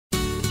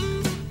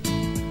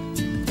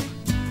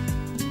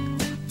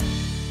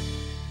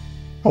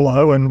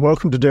Hello and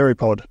welcome to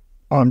DairyPod.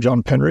 I'm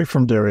John Penry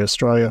from Dairy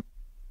Australia.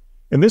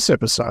 In this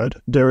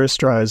episode, Dairy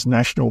Australia's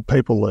National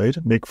People Lead,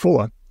 Mick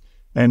Fuller,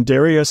 and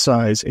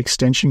DairySA's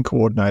Extension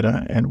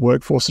Coordinator and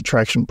Workforce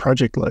Attraction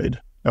Project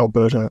Lead,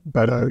 Alberta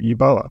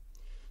Badu-Yeboah,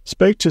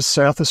 speak to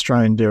South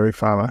Australian dairy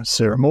farmer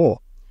Sarah Moore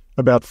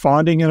about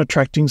finding and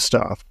attracting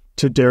staff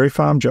to dairy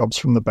farm jobs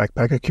from the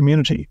backpacker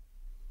community.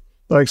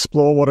 They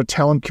explore what a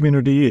talent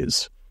community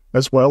is,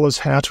 as well as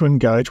how to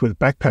engage with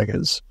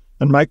backpackers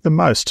and make the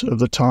most of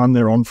the time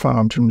they're on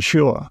farm to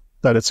ensure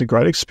that it's a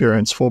great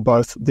experience for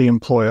both the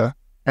employer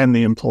and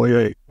the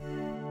employee.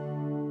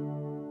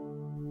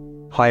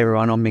 Hi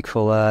everyone, I'm Mick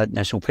Fuller,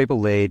 National People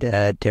Lead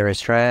at Dairy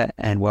Australia,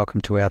 and welcome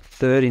to our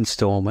third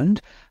instalment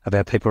of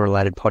our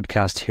people-related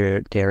podcast here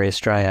at Dairy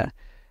Australia.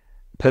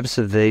 The purpose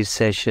of these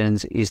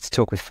sessions is to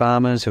talk with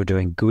farmers who are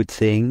doing good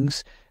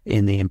things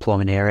in the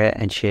employment area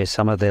and share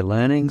some of their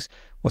learnings,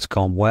 what's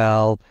gone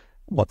well,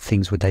 what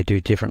things would they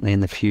do differently in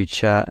the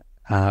future,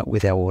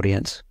 with our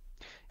audience.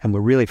 And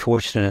we're really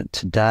fortunate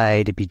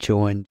today to be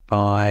joined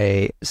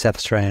by South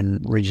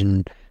Australian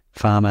region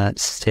farmer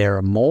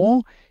Sarah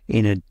Moore,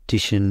 in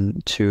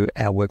addition to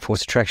our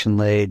workforce attraction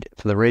lead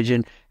for the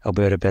region,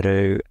 Alberta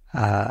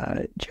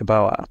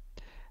Badu-Yeboah.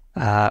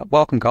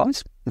 Welcome,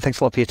 guys, and thanks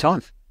a lot for your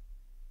time.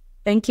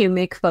 Thank you,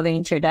 Mick, for the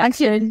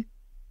introduction.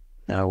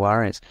 No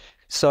worries.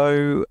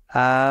 So,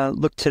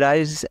 look,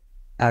 today's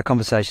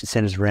conversation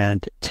centres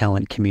around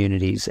talent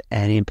communities,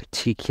 and in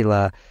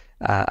particular,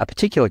 a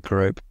particular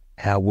group,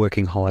 our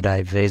working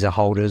holiday visa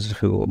holders,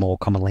 who are more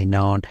commonly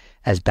known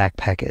as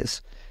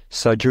backpackers.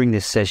 So during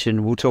this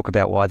session, we'll talk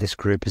about why this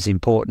group is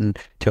important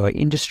to our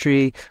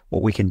industry,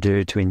 what we can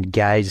do to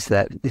engage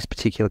this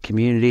particular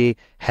community,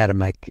 how to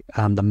make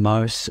the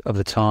most of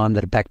the time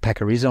that a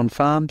backpacker is on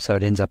farm, so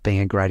it ends up being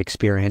a great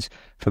experience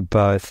for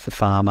both the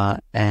farmer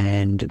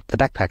and the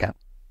backpacker.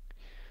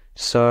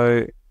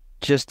 So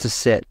just to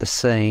set the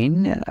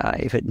scene,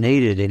 if it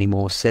needed any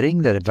more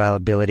setting, that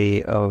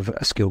availability of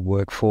a skilled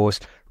workforce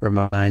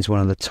remains one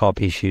of the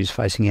top issues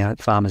facing our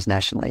farmers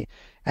nationally.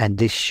 And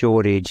this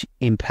shortage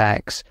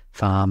impacts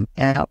farm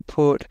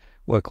output,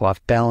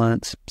 work-life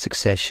balance,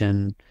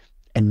 succession,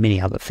 and many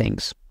other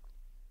things.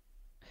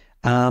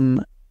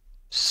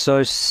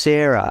 So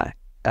Sarah,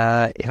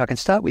 if I can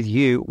start with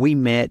you, we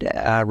met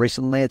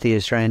recently at the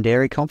Australian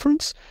Dairy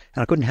Conference,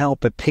 and I couldn't help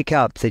but pick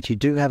up that you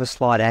do have a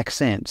slight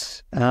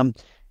accent.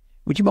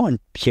 Would you mind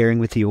sharing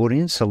with the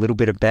audience a little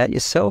bit about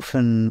yourself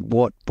and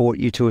what brought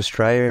you to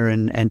Australia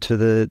and to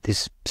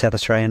this South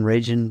Australian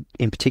region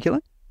in particular?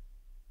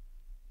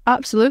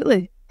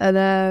 Absolutely. And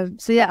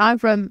I'm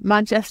from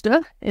Manchester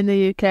in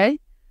the UK.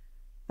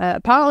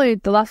 Apparently,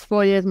 the last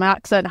 4 years, my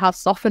accent has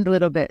softened a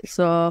little bit.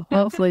 So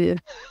hopefully,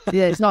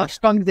 it's not as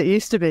strong as it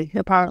used to be,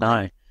 apparently.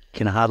 No,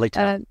 can hardly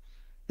tell.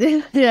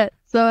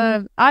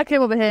 So I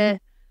came over here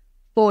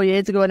 4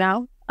 years ago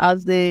now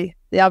as the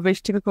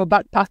average typical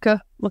backpacker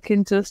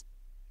looking to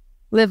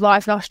live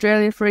life in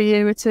Australia for a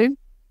year or two.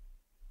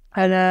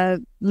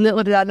 And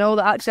little did I know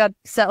that actually I'd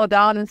settle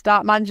down and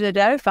start managing a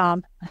dairy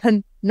farm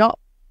and not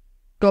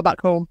go back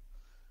home.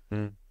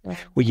 Mm.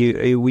 Were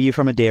you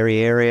from a dairy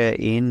area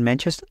in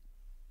Manchester?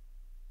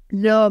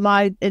 No,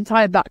 my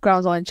entire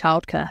background's all in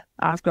childcare.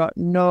 I've got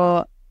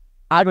no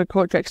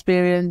agriculture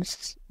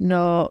experience,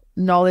 no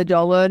knowledge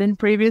or learning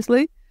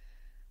previously.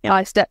 Yeah.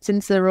 I stepped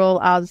into the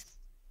role as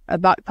a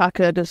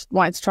backpacker, just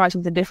wanting to try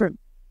something different.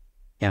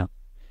 Yeah.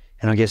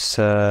 And I guess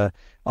I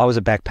was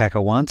a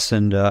backpacker once,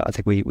 and I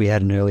think we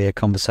had an earlier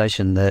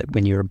conversation that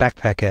when you're a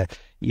backpacker,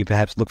 you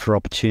perhaps look for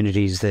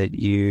opportunities that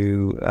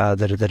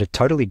that are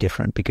totally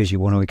different because you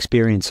want to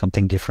experience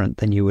something different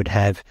than you would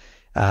have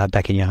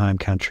back in your home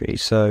country.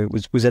 So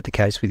was that the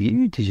case with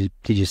you? Did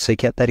you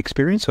seek out that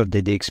experience, or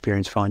did the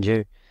experience find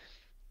you?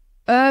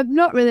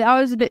 Not really. I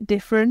was a bit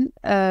different.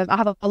 I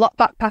have a lot of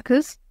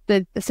backpackers.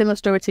 They're a similar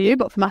story to you,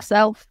 but for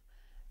myself,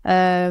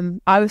 I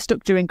was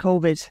stuck during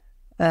COVID.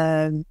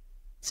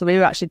 So we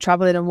were actually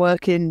travelling and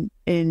working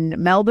in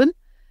Melbourne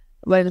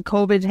when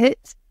COVID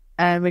hit,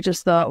 and we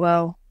just thought,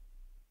 well,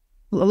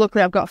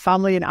 luckily I've got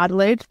family in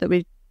Adelaide that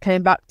we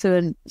came back to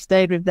and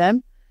stayed with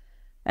them.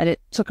 And it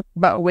took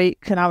about a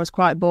week, and I was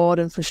quite bored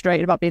and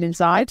frustrated about being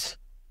inside.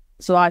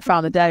 So I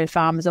found the dairy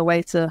farm as a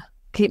way to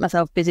keep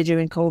myself busy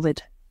during COVID.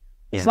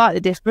 Yeah.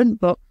 Slightly different,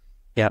 but...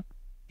 Yeah.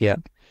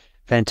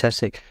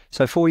 Fantastic.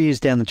 So 4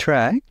 years down the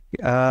track,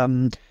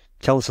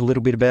 tell us a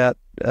little bit about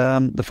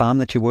the farm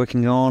that you're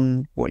working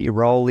on, what your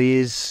role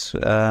is,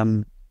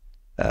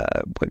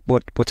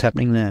 what's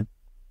happening there.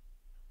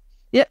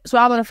 Yeah, so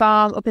I'm on a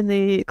farm up in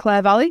the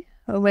Clare Valley,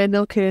 and we're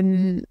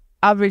milking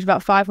average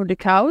about 500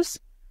 cows.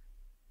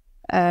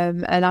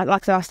 And I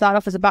started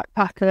off as a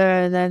backpacker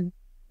and then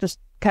just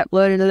kept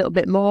learning a little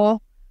bit more.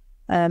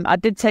 I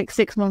did take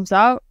 6 months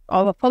out,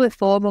 or probably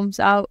 4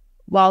 months out,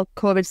 while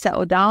COVID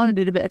settled down and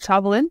did a bit of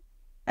travelling.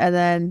 And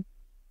then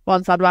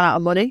once I'd run out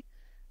of money,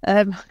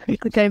 I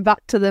came back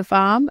to the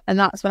farm, and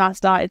that's when I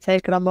started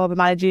taking on more of a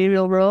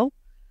managerial role.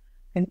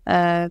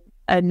 And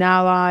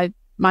now I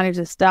manage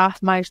the staff,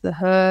 manage the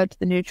herd,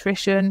 the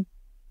nutrition,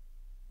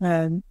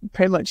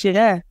 pretty much,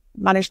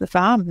 manage the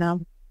farm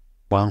now.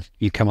 Well,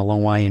 you've come a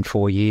long way in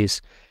 4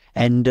 years.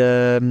 And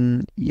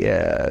heard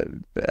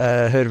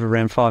of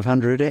around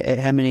 500.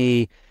 How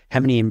many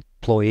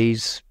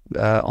employees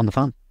on the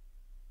farm?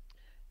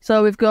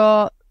 So we've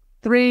got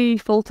 4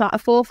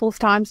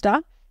 full-time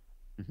staff,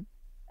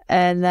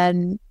 and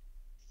then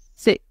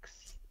 6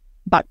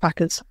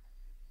 backpackers.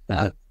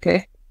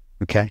 Okay.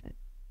 Okay,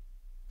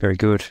 very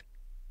good.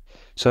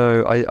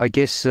 So I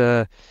guess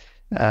you've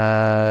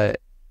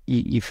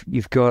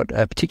got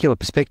a particular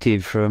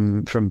perspective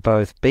from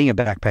both being a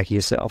backpacker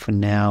yourself and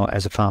now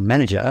as a farm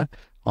manager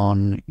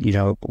on,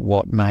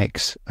 what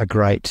makes a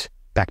great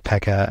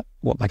backpacker,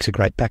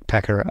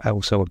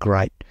 also a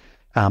great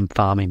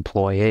farm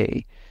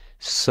employee.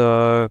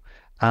 So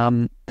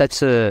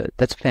that's a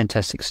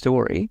fantastic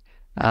story.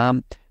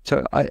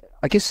 So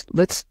I guess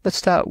let's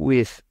start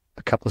with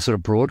a couple of sort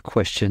of broad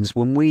questions.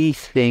 When we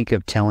think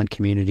of talent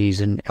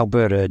communities, and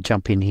Alberta,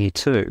 jump in here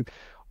too,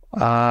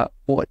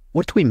 what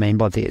do we mean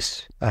by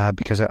this?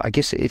 Because I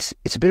guess it's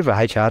a bit of a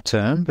HR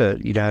term,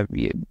 but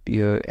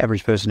your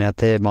average person out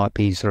there might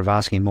be sort of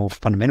asking a more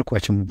fundamental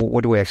question: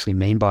 what do we actually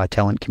mean by a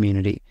talent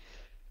community?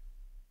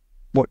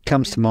 What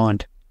comes to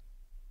mind?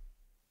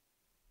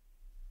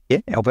 Yeah,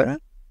 Alberta?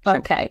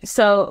 Okay,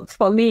 so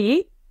for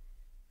me,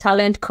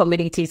 talent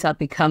communities have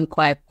become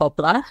quite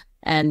popular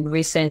and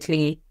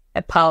recently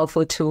a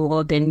powerful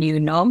tool, the new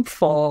norm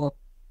for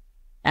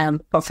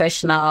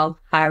professional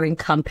hiring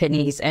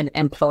companies and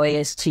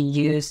employers to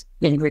use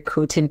in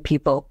recruiting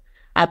people.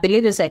 I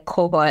believe there's a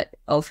cohort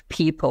of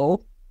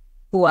people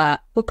who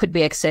could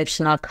be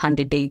exceptional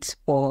candidates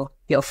for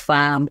your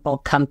farm or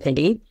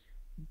company,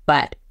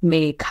 but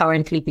may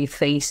currently be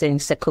facing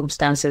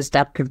circumstances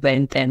that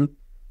prevent them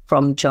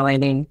from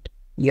joining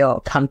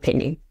your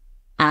company.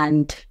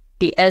 And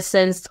the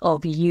essence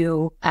of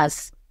you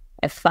as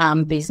a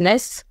farm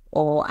business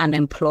or an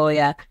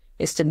employer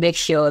is to make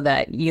sure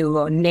that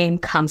your name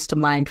comes to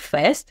mind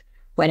first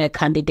when a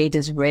candidate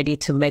is ready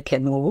to make a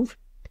move.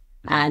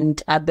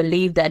 And I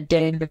believe that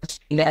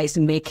DairySA is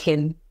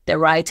making the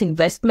right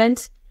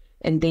investments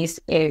in these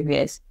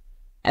areas.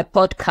 A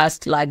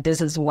podcast like this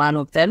is one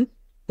of them,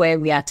 where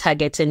we are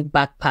targeting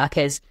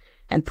backpackers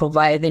and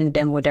providing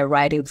them with the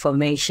right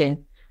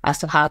information as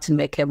to how to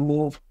make a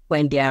move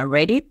when they are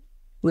ready.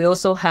 We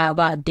also have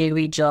our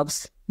Dairy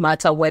Jobs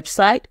Matter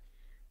website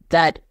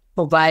that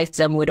provides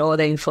them with all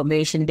the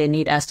information they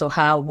need as to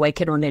how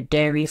working on a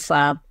dairy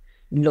farm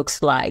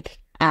looks like.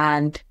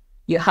 And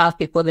you have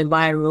people in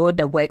my role,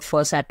 the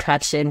workforce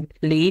attraction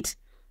leads,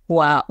 who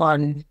are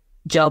on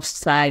job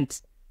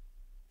sites,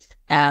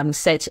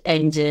 search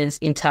engines,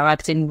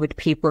 interacting with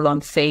people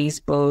on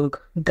Facebook,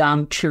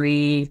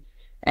 Gumtree,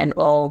 and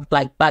all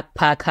like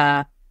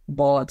backpacker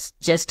boards,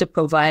 just to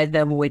provide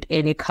them with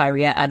any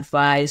career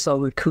advice or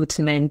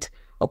recruitment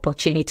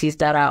opportunities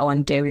that are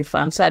on dairy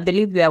farms. So I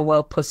believe we are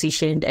well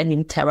positioned and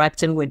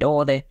interacting with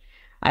all the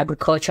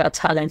agricultural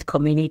talent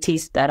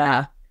communities that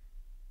are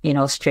in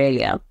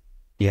Australia.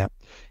 Yeah.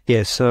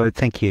 So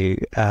thank you,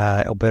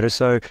 Alberta.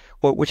 So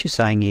what you're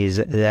saying is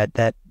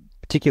that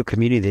particular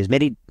community, there's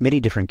many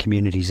different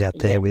communities out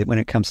there when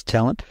it comes to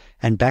talent,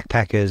 and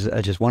backpackers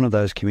are just one of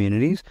those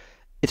communities.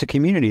 It's a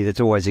community that's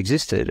always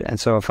existed, and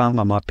so a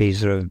farmer might be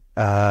sort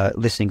of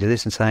listening to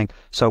this and saying,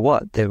 "So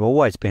what? They've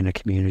always been a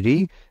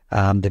community.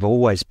 They've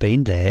always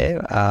been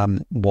there.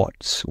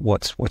 What's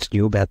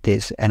new about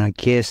this?" And I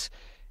guess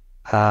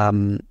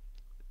the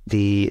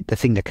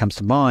thing that comes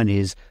to mind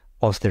is,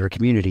 whilst they're a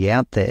community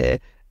out there,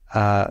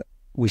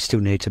 we still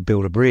need to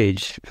build a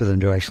bridge for them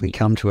to actually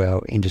come to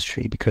our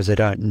industry, because they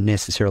don't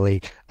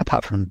necessarily,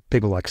 apart from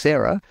people like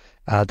Sarah,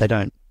 they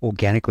don't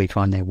organically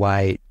find their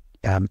way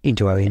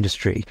into our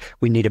industry.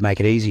 We need to make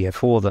it easier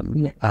for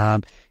them.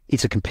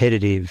 It's a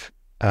competitive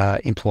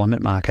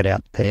employment market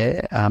out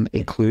there,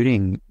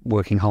 including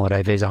working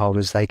holiday visa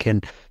holders. They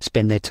can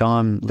spend their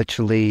time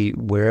literally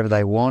wherever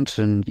they want,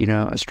 and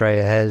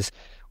Australia has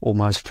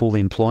almost full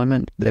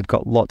employment. They've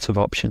got lots of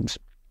options,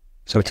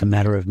 so it's a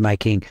matter of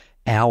making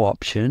our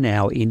option,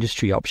 our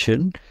industry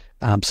option,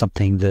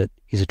 something that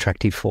is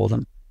attractive for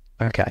them.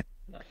 Okay,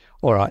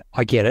 all right,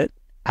 I get it.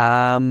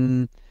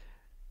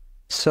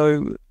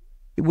 So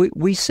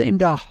we seem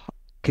to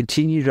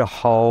continue to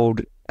hold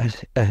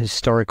a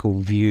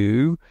historical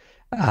view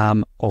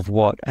of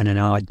what an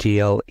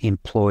ideal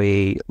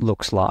employee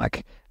looks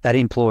like. That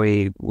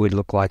employee would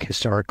look like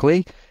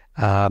historically.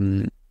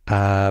 They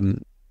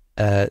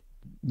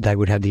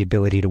would have the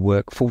ability to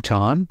work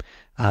full-time.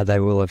 They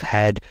will have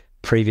had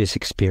previous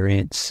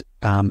experience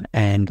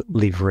and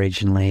live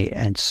regionally.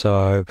 And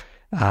so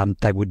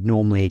they would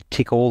normally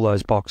tick all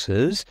those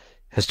boxes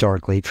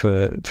historically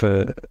for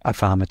a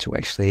farmer to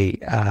actually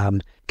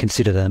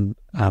consider them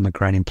a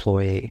great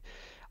employee.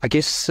 I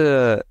guess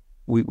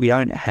we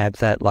don't have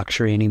that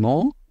luxury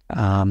anymore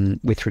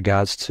with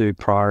regards to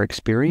prior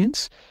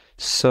experience.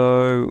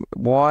 So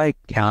why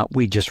can't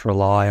we just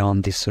rely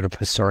on this sort of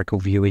historical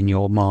view in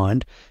your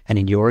mind and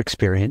in your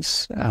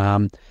experience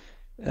for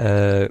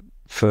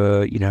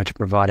to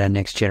provide our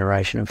next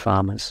generation of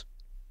farmers?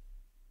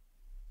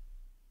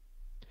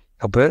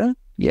 Alberta?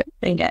 Yeah.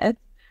 Yeah.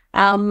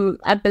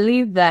 I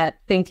believe that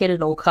thinking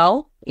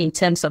local in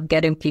terms of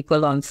getting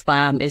people on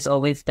farm is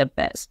always the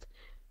best.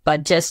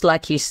 But just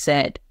like you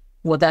said,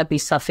 will that be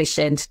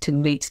sufficient to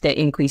meet the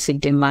increasing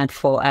demand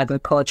for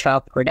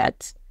agricultural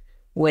products?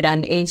 With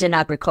an aging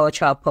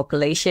agricultural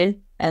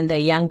population and the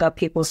younger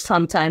people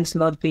sometimes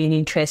not being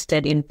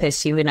interested in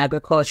pursuing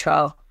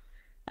agricultural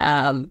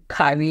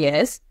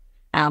careers,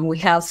 we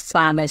have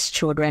farmers'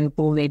 children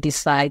who may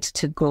decide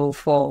to go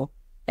for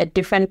a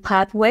different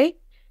pathway.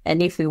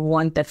 And if we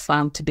want the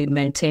farm to be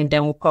maintained,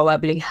 then we'll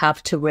probably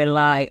have to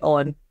rely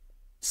on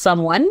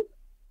someone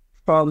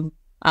from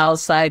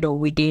outside or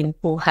within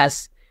who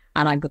has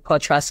an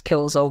agricultural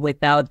skills or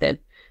without them.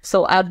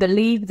 So I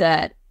believe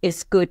that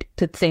it's good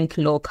to think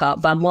local,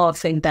 but more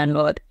often than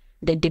not,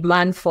 the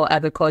demand for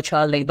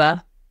agricultural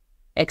labor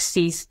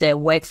exceeds the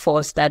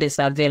workforce that is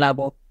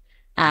available.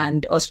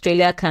 And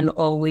Australia can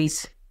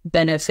always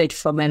benefit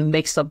from a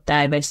mix of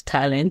diverse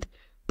talent,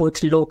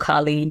 both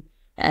locally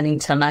and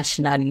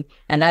internationally.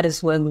 And that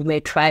is when we may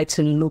try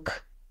to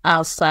look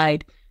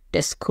outside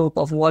the scope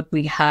of what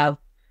we have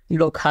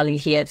locally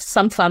here.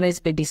 Some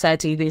farmers may decide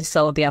to even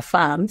sell their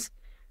farms.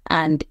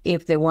 And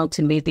if they want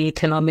to meet the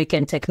economic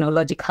and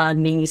technological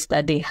needs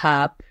that they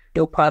have,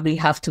 they'll probably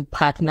have to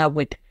partner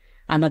with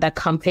another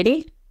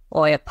company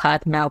or a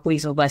partner who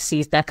is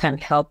overseas that can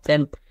help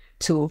them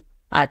to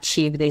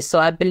achieve this. So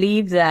I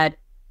believe that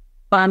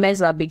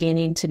farmers are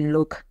beginning to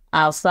look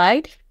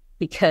outside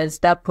because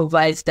that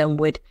provides them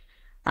with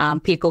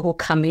people who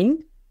come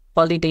in,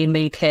 holiday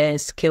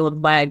makers,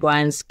 skilled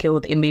migrants,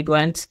 skilled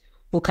immigrants,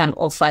 who can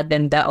offer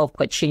them that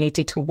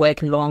opportunity to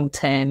work long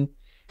term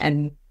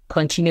and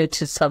continue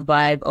to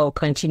survive or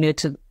continue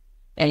to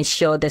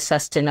ensure the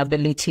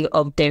sustainability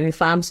of dairy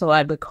farms or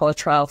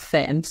agricultural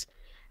firms.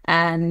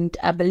 And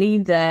I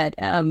believe that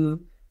the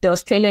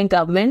Australian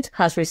government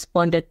has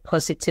responded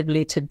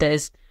positively to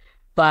this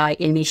by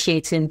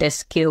initiating the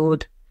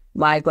skilled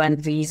migrant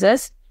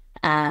visas,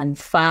 and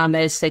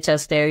farmers such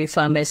as dairy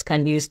farmers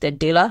can use the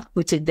DILA,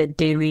 which is the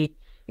Dairy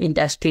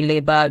Industry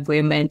Labour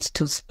Agreement,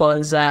 to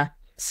sponsor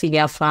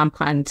senior farm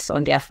hands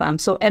on their farm.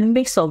 So a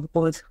mix of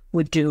both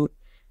would do.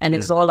 And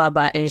it's all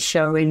about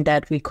ensuring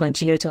that we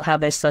continue to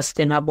have a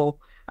sustainable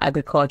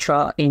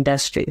agricultural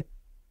industry.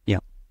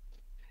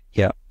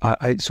 Yeah.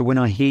 So when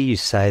I hear you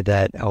say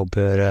that,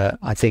 Alberta,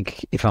 I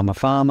think if I'm a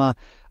farmer,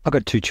 I've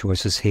got two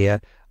choices here.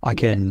 I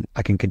can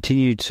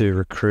continue to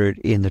recruit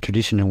in the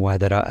traditional way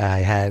that I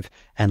have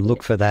and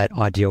look for that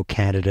ideal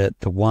candidate,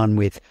 the one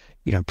with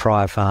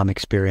prior farm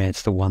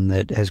experience, the one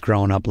that has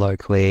grown up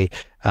locally,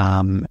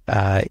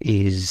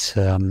 is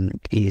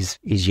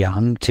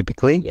young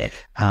typically,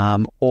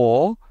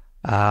 or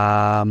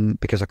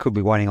because I could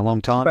be waiting a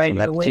long time for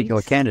that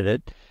particular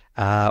candidate,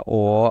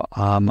 or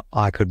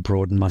I could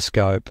broaden my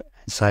scope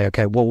and say,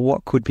 okay, well,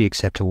 what could be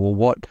acceptable?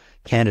 What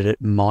candidate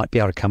might be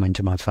able to come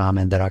into my farm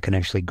and that I can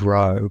actually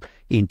grow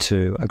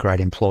into a great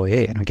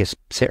employee? And I guess,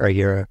 Sarah,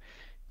 you're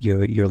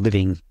a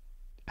living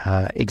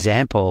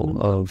example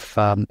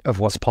of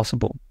what's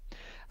possible.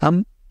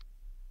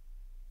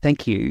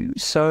 Thank you.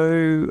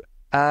 So,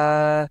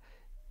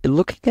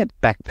 looking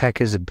at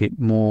backpackers a bit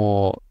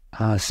more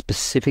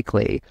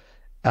specifically,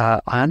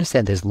 I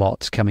understand there's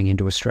lots coming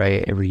into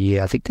Australia every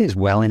year. I think there's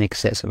well in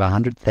excess of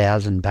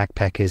 100,000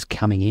 backpackers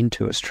coming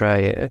into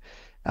Australia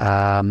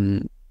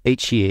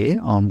each year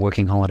on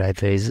working holiday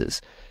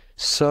visas.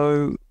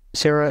 So,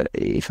 Sarah,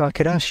 if I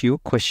could ask you a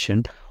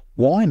question,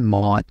 why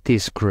might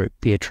this group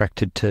be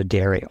attracted to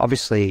dairy?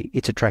 Obviously,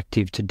 it's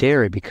attractive to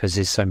dairy because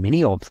there's so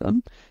many of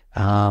them,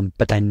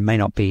 but they may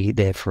not be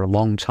there for a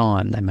long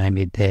time. They may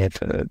be there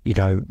for,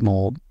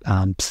 more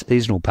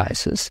seasonal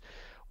basis.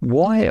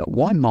 Why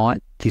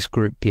might this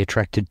group be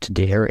attracted to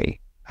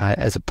dairy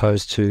as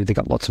opposed to they've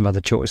got lots of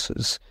other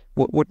choices?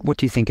 What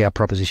do you think our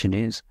proposition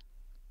is?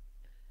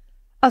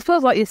 I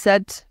suppose, like you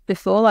said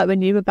before, like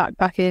when you were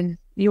backpacking,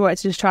 you wanted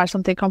to just try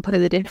something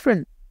completely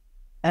different.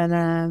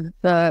 And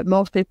for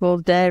most people,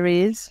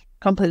 dairy is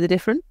completely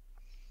different.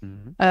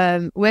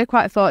 Mm-hmm. We're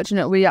quite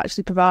fortunate. We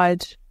actually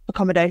provide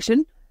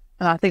accommodation,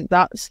 and I think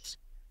that's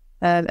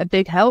a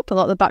big help. A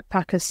lot of the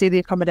backpackers see the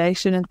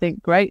accommodation and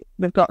think, great,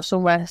 we've got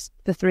somewhere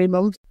for 3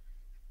 months.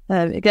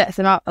 It gets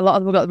them out. A lot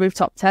of them have got the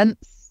rooftop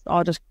tents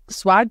or just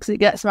swags. It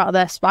gets them out of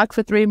their swag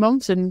for 3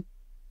 months and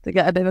they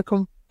get a bit of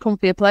a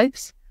comfier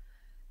place.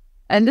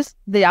 And just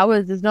the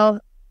hours, there's no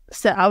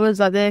set hours.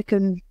 Like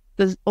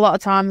there's a lot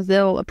of times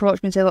they'll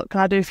approach me and say, look,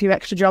 can I do a few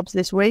extra jobs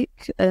this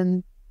week?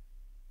 And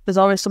there's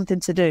always something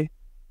to do,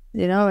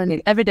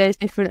 and every day is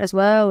different as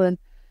well. And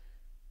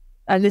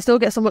they still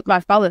get some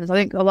work-life balance. I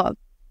think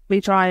we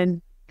try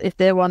and, if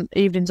they want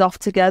evenings off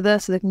together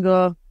so they can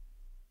go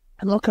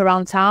and look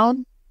around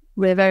town,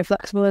 we're very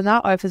flexible in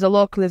that. Or if there's a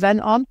local event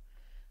on,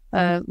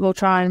 we'll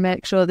try and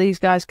make sure these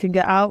guys can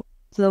get out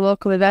to the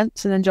local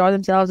events and enjoy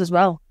themselves as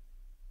well.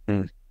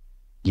 Mm.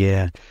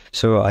 Yeah.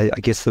 So I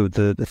guess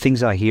the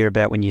things I hear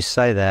about when you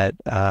say that,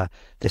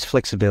 there's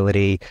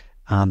flexibility,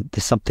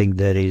 there's something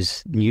that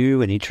is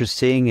new and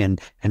interesting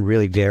and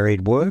really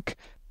varied work.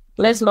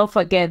 Let's not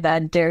forget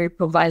that dairy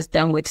provides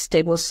them with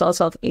stable source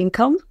of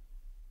income.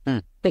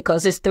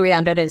 because it's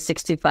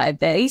 365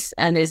 days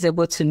and is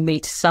able to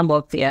meet some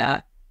of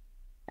their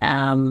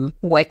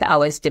work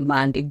hours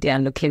demand if they are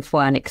looking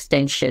for an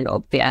extension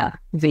of their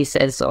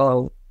visas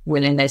or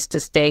willingness to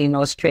stay in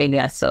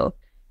Australia. So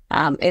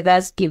it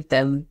does give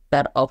them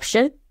that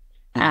option.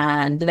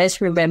 And let's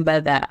remember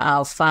that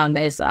our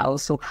farmers are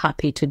also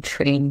happy to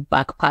train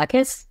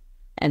backpackers,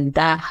 and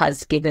that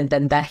has given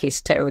them that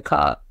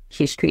historical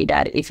history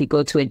that if you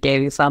go to a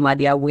dairy farmer,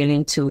 they are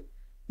willing to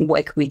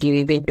work with you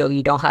even though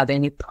you don't have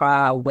any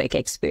prior work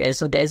experience.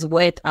 So there's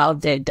word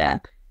out there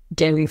that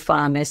dairy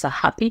farmers are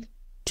happy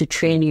to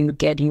train you,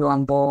 get you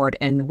on board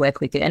and work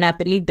with you. And I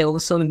believe they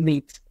also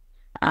meet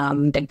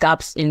the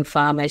gaps in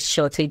farmers'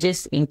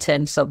 shortages in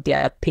terms of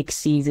their peak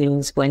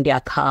seasons when they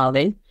are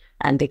calving,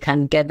 and they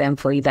can get them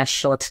for either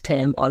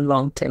short-term or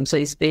long-term. So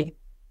it's been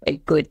a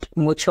good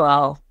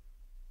mutual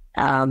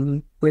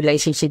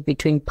relationship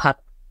between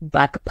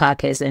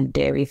backpackers and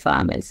dairy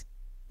farmers.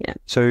 Yeah.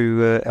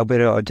 So,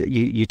 Alberta,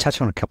 you touched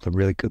on a couple of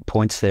really good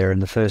points there.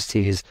 And the first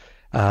is,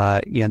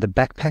 the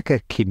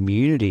backpacker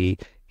community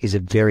is a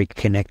very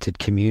connected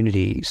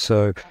community.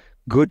 So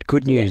good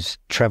news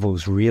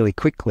travels really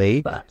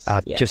quickly,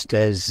 just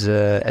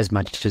as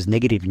much as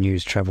negative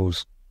news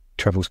travels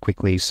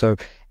quickly. So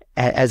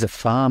as a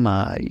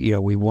farmer,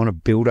 we want to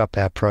build up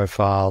our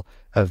profile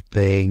of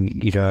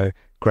being,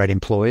 great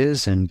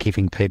employers and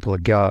giving people a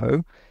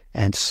go.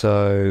 And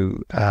so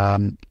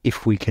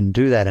if we can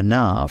do that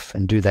enough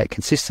and do that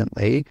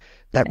consistently,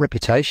 that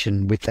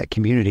reputation with that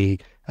community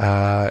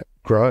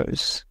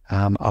grows,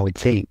 I would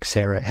think.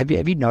 Sarah, have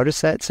you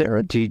noticed that,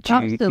 Sarah?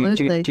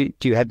 Absolutely. Do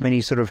you have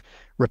many sort of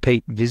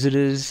repeat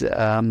visitors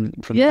from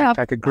the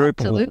backpacker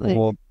group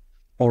or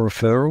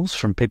referrals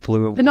from people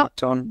who have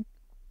worked on?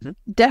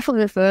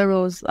 Definitely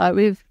referrals.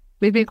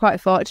 We've been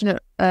quite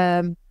fortunate.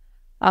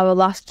 Our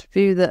last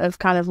few that have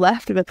kind of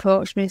left have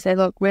approached me and said,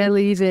 look, we're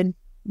leaving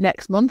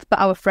next month, but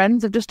our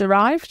friends have just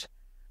arrived.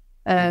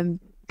 Can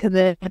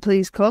they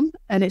please come?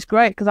 And it's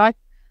great because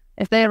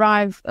if they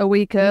arrive a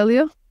week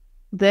earlier,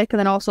 they can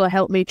then also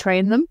help me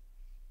train them,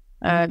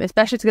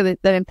 especially to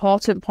get their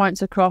important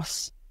points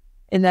across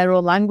in their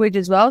own language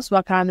as well. So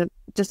I kind of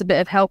just a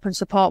bit of help and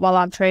support while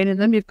I'm training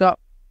them. You've got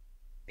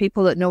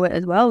people that know it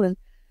as well,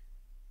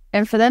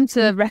 and for them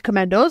to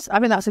recommend us, I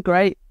mean, it's a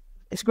great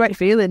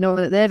feeling knowing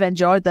that they've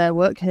enjoyed their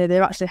work here.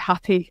 They're actually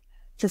happy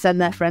to send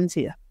their friends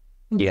here.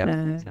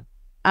 Yeah.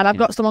 And I've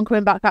got someone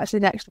coming back actually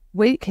next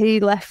week.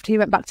 He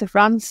went back to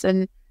France,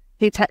 and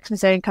he texted me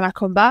saying, can I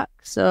come back?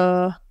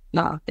 So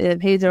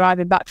he's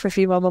arriving back for a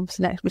few more months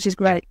next, which is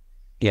great.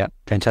 Yeah,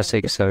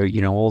 fantastic. So,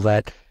 all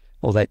that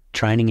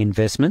training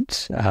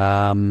investment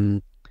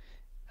pays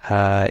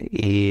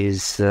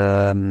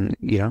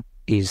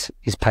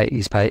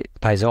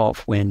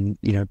off when,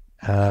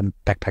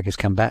 backpackers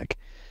come back.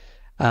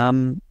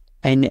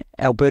 And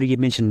Alberta, you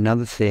mentioned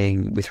another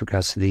thing with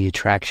regards to the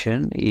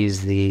attraction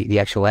is the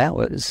actual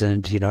hours.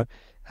 And,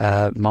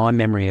 my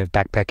memory of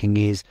backpacking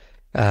is,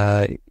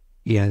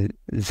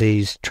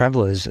 these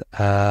travellers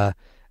are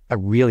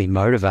really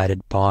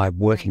motivated by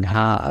working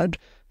hard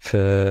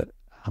for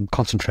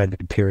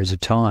concentrated periods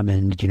of time.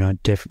 And,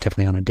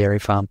 definitely on a dairy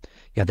farm,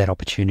 that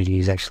opportunity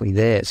is actually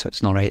there. So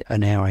it's not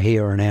an hour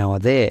here or an hour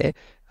there.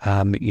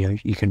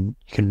 You can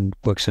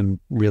work some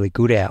really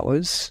good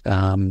hours,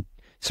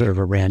 sort of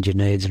around your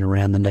needs and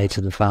around the needs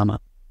of the farmer.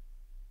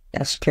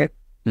 That's true.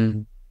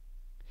 Mm.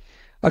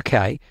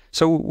 Okay,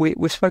 so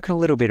we've spoken a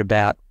little bit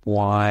about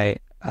why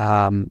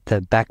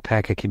the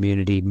backpacker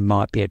community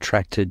might be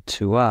attracted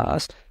to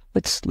us.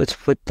 Let's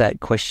flip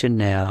that question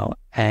now.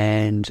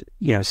 And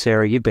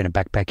Sarah, you've been a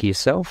backpacker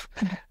yourself,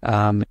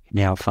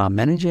 now a farm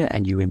manager,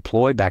 and you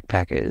employ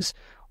backpackers.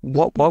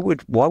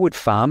 Why would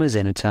farmers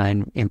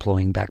entertain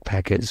employing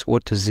backpackers?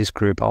 What does this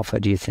group offer,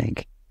 do you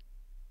think?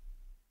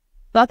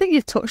 But I think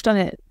you've touched on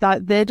it,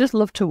 that they just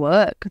love to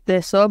work.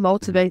 They're so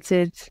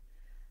motivated.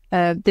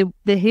 They're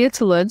here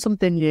to learn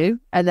something new,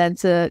 and then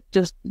to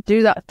just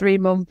do that 3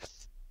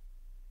 months,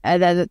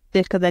 and then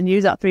they can then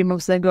use that 3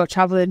 months and then go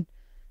travelling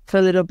for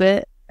a little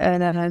bit.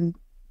 And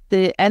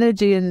the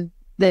energy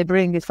they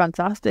bring is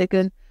fantastic.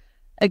 And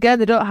again,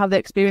 they don't have the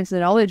experience and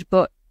the knowledge,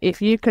 but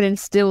if you can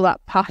instill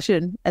that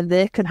passion and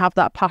they can have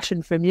that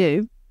passion from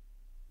you,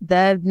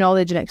 their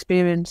knowledge and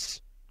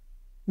experience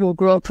will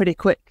grow pretty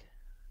quick.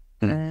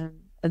 And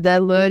they're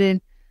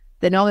learning,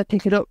 they normally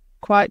pick it up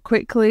quite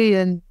quickly,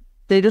 and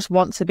they just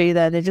want to be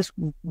there. They just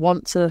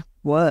want to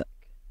work.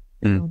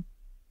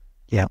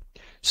 Yeah.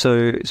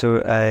 So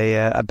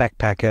a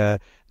backpacker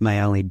may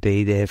only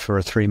be there for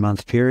a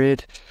 3-month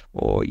period,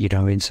 or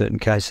in certain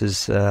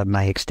cases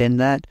may extend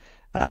that.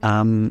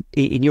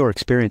 In your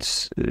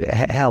experience,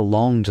 how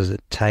long does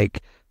it take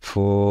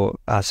for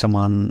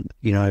someone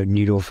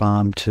new to a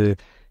farm to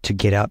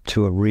get up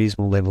to a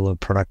reasonable level of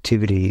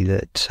productivity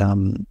that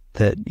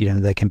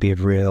they can be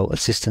of real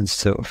assistance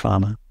to a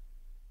farmer?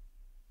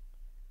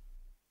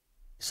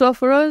 So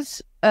for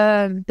us,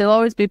 they'll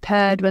always be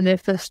paired when they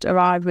first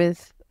arrive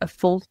with a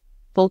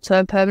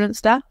full-term permanent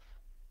staff,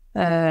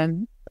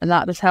 and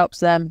that just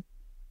helps them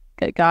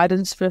get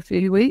guidance for a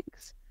few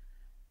weeks.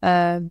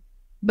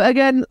 But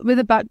again, with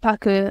a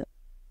backpacker,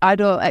 I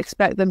don't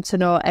expect them to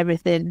know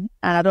everything,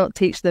 and I don't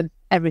teach them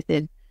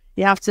everything.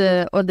 You have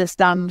to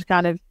understand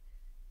kind of,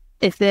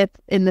 if they're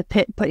in the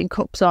pit putting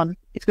cups on,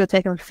 it's going to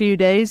take them a few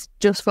days.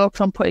 Just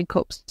focus on putting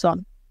cups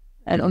on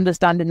and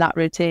understanding that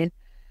routine.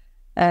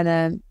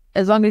 And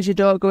as long as you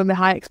don't go in with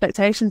high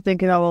expectations,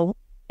 thinking, oh, well,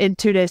 in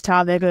 2 days'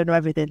 time, they're going to know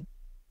everything.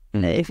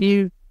 If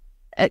you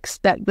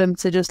expect them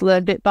to just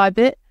learn bit by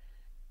bit,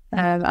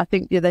 I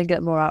think you then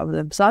get more out of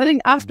them. So I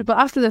think after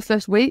the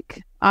first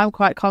week, I'm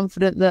quite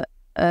confident that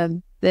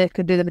they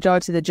can do the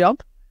majority of the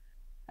job.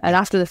 And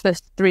after the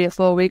first 3 or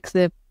 4 weeks,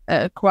 they're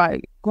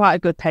quite a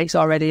good pace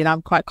already, and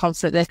I'm quite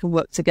confident they can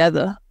work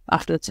together.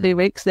 After 2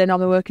 weeks, they're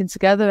normally working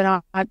together,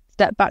 and I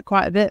step back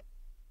quite a bit.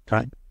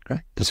 Great.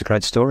 That's a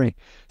great story.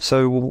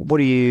 So, what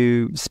do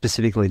you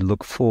specifically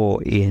look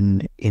for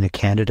in a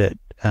candidate,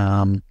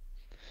 from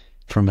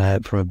a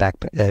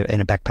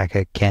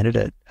backpacker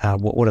candidate?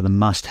 What are the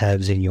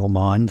must-haves in your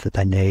mind that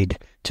they need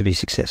to be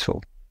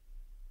successful?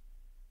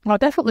 Well,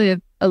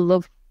 definitely a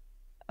love,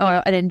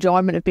 or an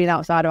enjoyment of being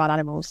outside around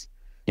animals.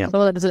 Yeah.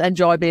 Someone that doesn't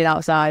enjoy being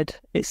outside,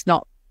 it's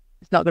not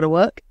going to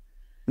work.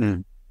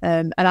 And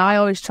I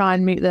always try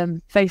and meet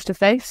them face to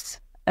face,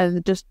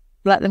 and just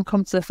let them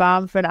come to the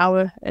farm for an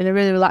hour in a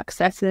really relaxed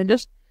setting and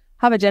just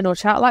have a general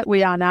chat like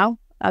we are now.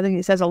 I think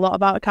it says a lot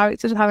about a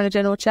character, just having a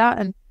general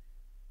chat.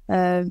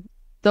 And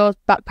those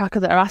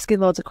backpackers that are asking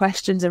loads of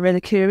questions and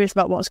really curious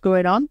about what's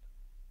going on,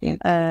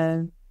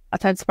 I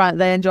tend to find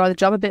that they enjoy the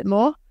job a bit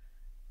more,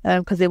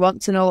 because they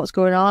want to know what's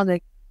going on.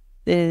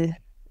 They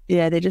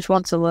just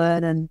want to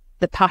learn, and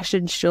the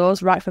passion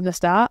shows right from the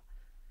start.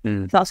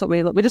 So that's what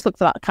we look. We just look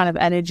for that kind of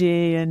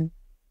energy and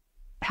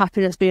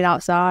happiness being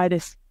outside.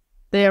 If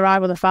they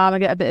arrive on the farm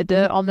and get a bit of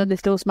dirt on them, they're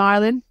still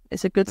smiling.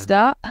 It's a good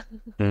start.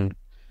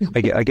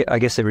 I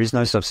guess there is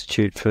no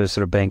substitute for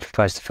sort of being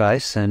face to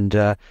face, and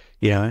and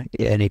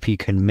if you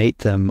can meet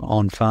them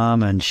on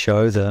farm and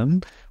show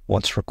them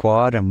what's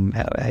required and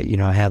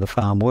how the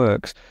farm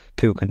works,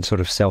 people can sort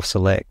of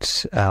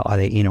self-select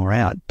either in or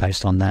out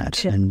based on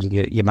that, and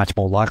you're much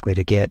more likely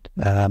to get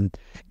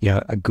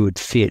a good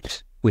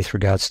fit with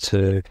regards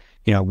to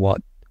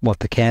what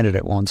the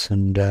candidate wants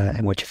and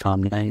what your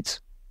farm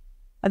needs.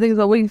 I think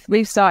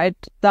we've started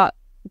that,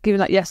 giving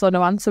that yes or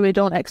no answer. We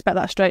don't expect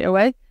that straight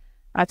away.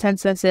 I tend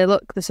to then say,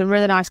 look, there's some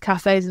really nice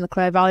cafes in the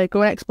Clare Valley.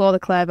 Go and explore the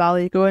Clare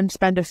Valley. Go and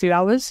spend a few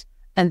hours,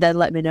 and then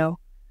let me know.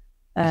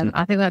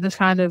 I think that just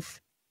kind of,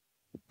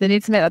 they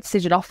need to make that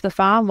decision off the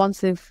farm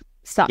once they've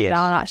sat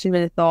down and actually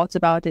really thought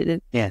about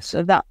it.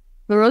 So that,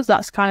 for us,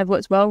 that's kind of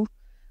works well.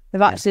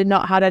 We've actually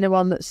not had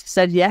anyone that's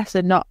said yes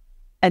and not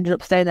ended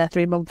up staying there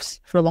 3 months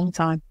for a long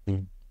time.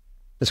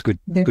 That's good.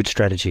 Good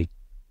strategy.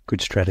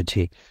 Good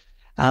strategy.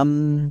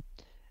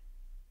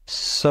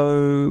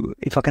 So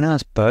if I can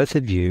ask both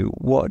of you,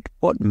 what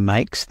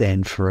makes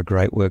then for a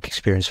great work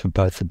experience for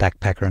both the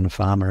backpacker and the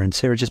farmer? And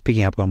Sarah, just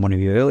picking up on one of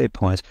your earlier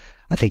points,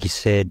 I think you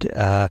said,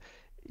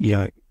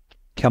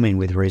 come in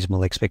with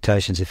reasonable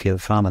expectations. If you're the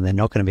farmer, they're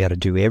not going to be able to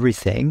do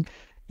everything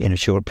in a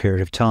short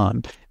period of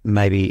time.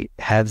 Maybe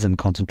have them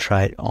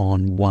concentrate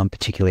on one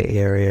particular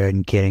area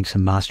and getting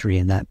some mastery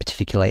in that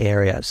particular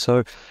area.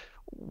 So,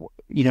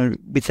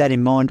 with that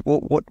in mind,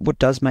 what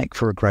does make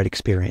for a great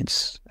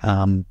experience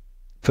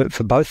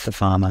for both the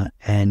farmer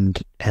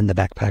and the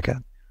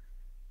backpacker?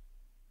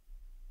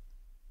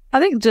 I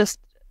think just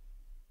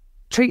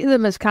treating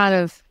them as kind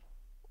of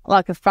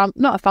like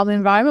not a family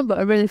environment, but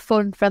a really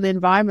fun, friendly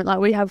environment. Like,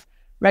 we have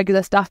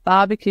regular staff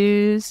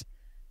barbecues,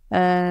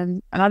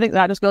 and I think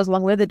that just goes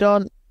along with it. They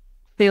don't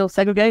feel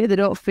segregated. They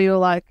don't feel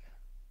like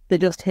they're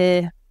just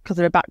here because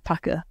they're a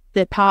backpacker.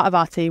 They're part of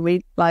our team.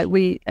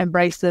 We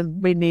embrace them.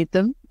 We need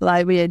them.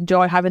 Like, we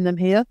enjoy having them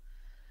here.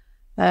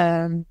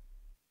 I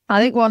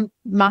think one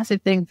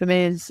massive thing for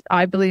me is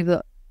I believe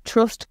that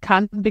trust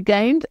can be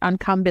gained and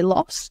can be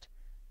lost,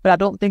 but I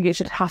don't think it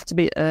should have to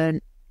be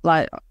earned.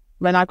 Like,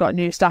 when I've got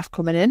new staff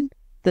coming in,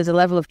 there's a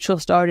level of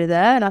trust already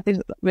there, and I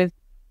think with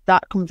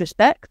that comes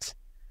respect.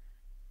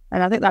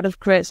 And I think that just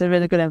creates a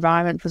really good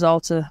environment for us all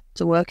to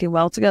working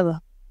well together.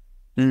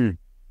 Well,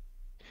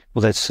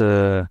 that's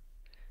an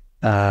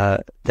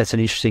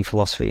interesting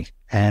philosophy,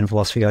 and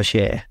philosophy I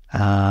share.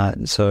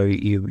 So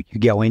you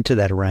go into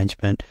that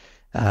arrangement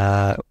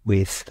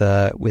with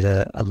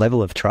a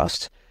level of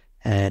trust,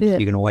 and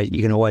you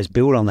can always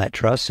build on that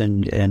trust,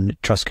 and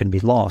trust can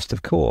be lost,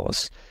 of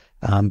course.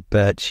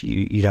 But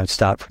you don't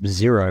start from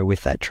zero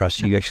with that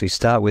trust. You actually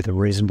start with a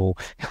reasonable,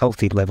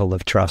 healthy level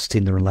of trust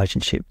in the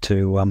relationship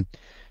to and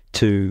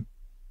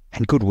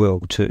goodwill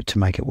to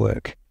make it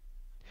work.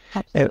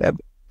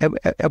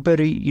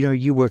 Alberta,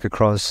 you work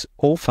across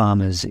all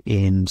farmers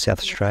in South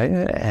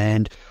Australia,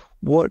 and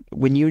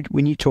when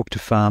you talk to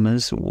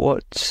farmers,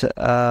 what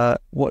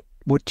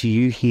do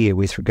you hear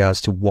with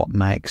regards to what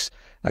makes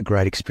a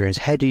great experience?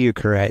 How do you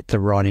create the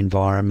right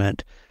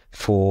environment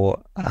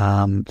for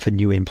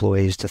new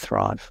employees to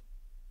thrive?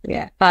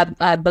 Yeah,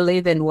 I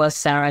believe in what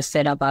Sarah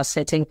said about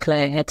setting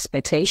clear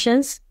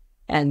expectations,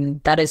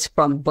 and that is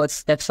from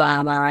both the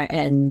farmer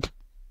and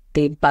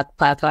the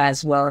backpacker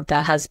as well.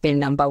 That has been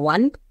number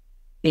one.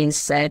 being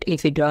said,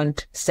 if you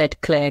don't set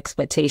clear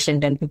expectation,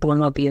 then people will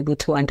not be able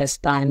to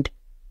understand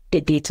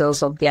the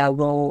details of their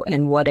role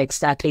and what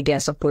exactly they're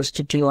supposed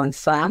to do on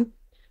farm.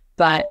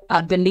 But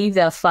I believe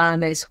there are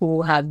farmers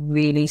who have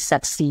really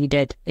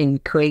succeeded in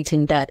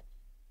creating that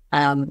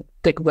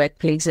good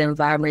workplace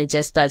environment.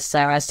 Just as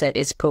Sarah said,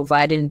 it's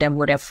providing them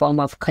with a form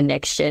of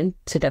connection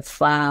to the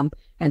farm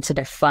and to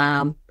the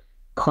farm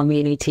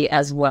community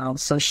as well.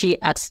 So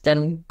she asked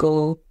them,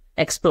 go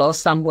explore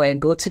somewhere,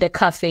 go to the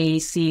cafe,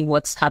 see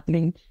what's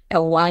happening.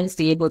 And once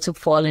they're able to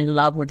fall in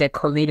love with the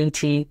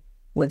community,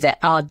 with the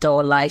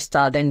outdoor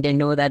lifestyle, then they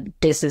know that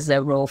this is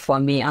a role for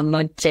me. I'm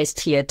not just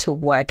here to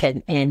work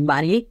and earn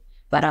money,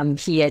 but I'm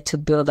here to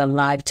build a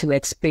life, to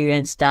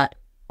experience that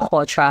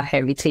cultural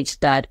heritage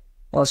that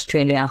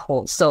Australia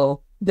holds.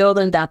 So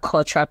building that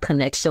cultural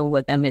connection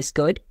with them is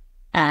good,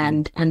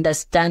 and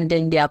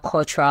understanding their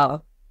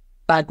cultural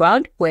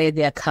background, where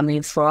they're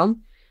coming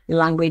from.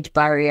 Language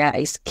barrier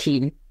is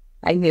key.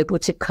 Are you able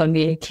to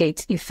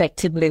communicate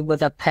effectively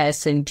with a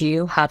person? Do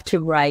you have to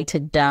write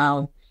it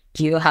down?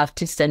 Do you have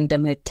to send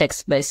them a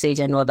text message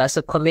and all that?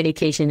 So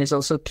communication is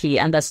also key.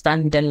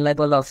 Understand the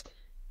level of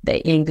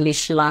the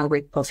English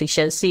language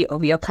proficiency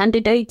of your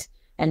candidate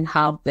and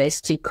how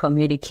best to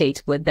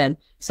communicate with them.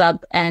 So,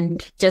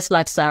 and just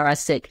like Sarah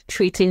said,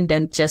 treating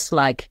them just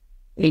like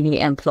any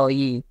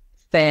employee,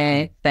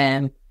 fair,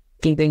 firm,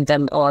 giving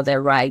them all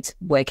their rights,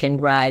 working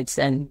rights,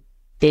 and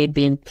they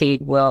being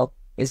paid well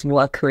is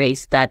what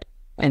creates that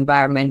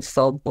environment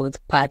for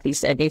both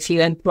parties. And if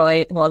you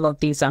employ all of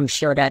these, I'm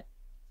sure that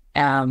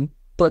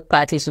both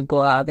parties will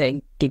go out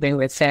and giving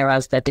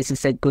referrals that this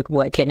is a good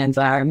working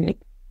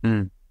environment.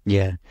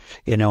 Yeah.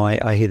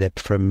 I hear that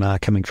from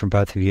coming from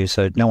both of you.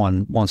 So no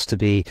one wants to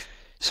be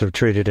sort of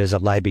treated as a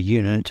labour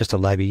unit, just a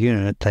labour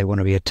unit. They want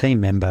to be a team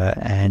member,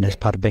 and as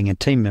part of being a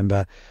team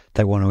member,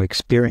 they want to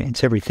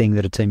experience everything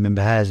that a team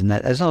member has, and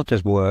that's not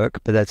just work,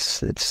 but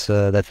that's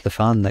the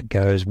fun that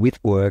goes with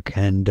work,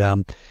 and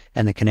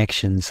the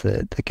connections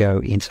that go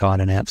inside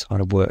and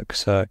outside of work.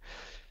 So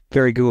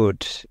very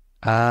good.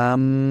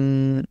 A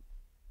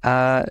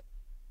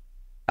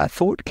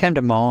thought came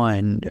to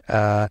mind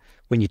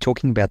when you're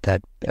talking about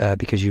that,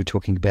 because you were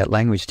talking about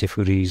language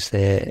difficulties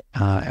there,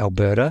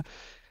 Alberta.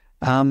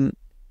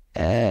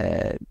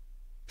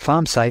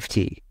 Farm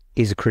safety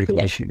is a critical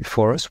issue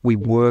for us. We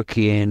work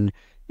in,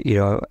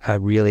 a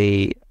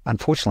really,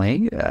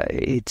 unfortunately,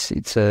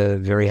 it's a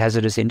very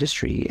hazardous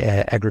industry.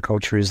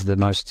 Agriculture is the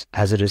most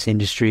hazardous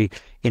industry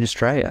in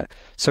Australia.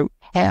 So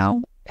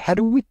how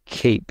do we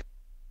keep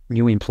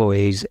new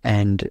employees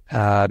and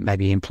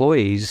maybe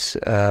employees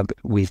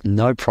with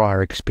no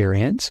prior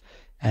experience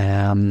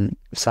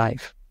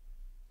safe?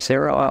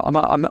 Sarah, I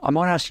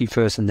might ask you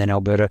first, and then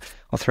Alberta,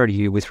 I'll throw to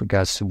you with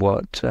regards to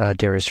what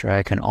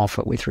DairySA can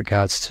offer with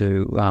regards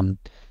to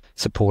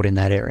support in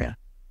that area.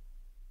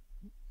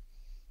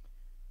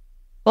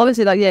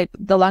 Obviously,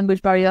 the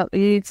language barrier, you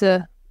need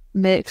to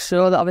make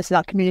sure that obviously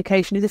that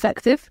communication is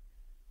effective.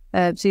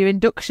 So your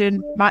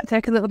induction might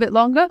take a little bit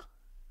longer.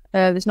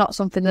 It's not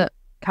something that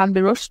can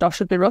be rushed or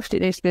should be rushed.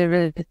 It needs to be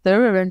really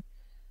thorough and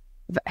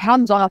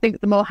hands-on. I think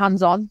the more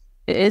hands-on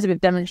it is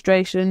with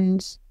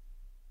demonstrations,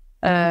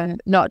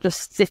 not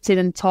just sitting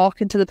and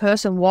talking to the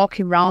person,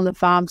 walking around the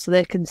farm so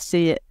they can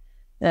see it.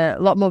 A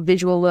lot more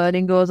visual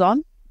learning goes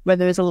on when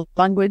there is a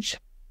language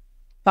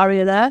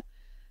barrier there.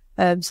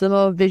 So the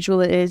more visual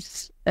it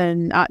is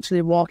and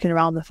actually walking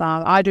around the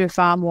farm. I do a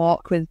farm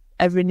walk with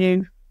every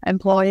new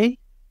employee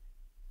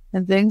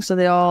and things, so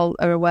they all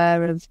are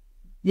aware of,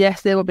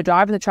 yes, they will be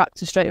driving the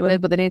tractor straight away,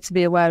 but they need to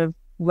be aware of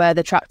where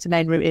the tractor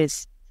main route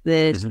is.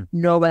 They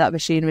know where that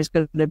machinery is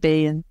going to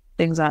be and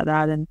things like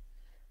that. And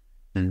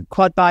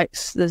quad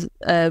bikes,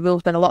 we'll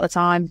spend a lot of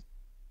time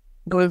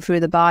going through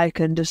the bike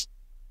and just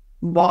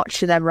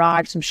watching them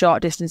ride some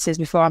short distances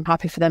before I'm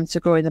happy for them to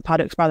go in the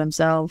paddocks by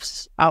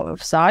themselves out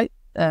of sight.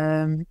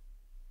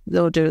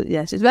 They'll do,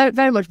 yes, it's very,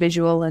 very much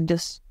visual and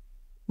just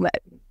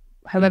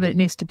however it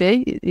needs to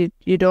be.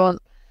 You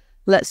don't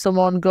let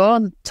someone go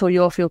until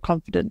you feel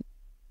confident.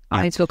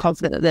 I need to feel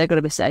confident that they're going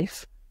to be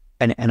safe.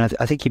 And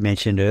I think you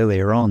mentioned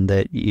earlier on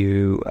that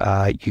you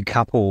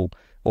couple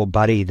or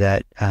buddy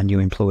that new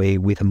employee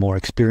with a more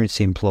experienced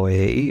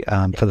employee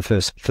for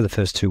the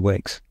first 2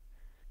 weeks.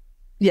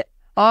 Yeah,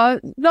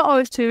 not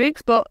always 2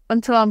 weeks, but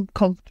until I'm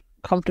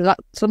confident.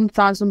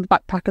 Sometimes some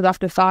backpackers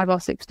after 5 or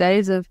 6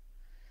 days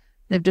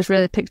they've just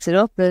really picked it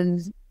up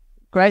and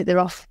great, they're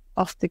off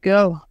to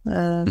go.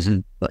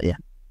 But yeah,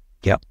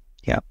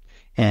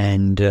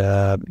 and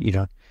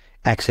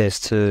access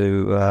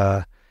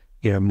to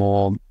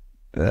more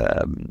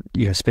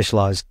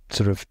specialized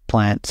sort of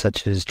plants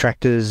such as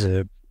tractors.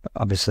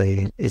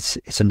 Obviously, it's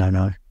a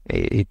no.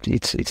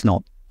 It's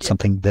not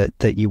something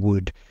that you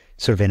would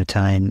sort of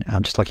entertain,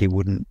 just like you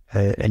wouldn't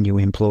a new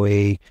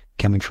employee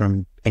coming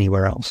from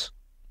anywhere else.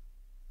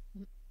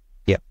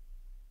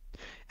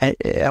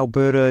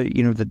 Alberta,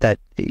 that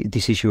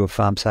this issue of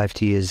farm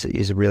safety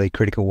is a really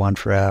critical one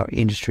for our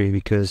industry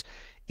because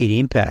it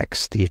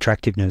impacts the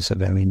attractiveness of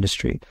our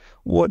industry.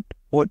 What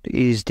what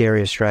is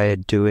Dairy Australia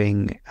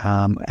doing,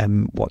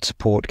 and what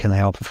support can they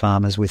offer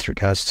farmers with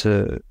regards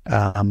to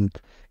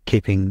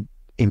keeping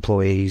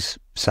employees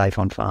safe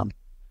on farm?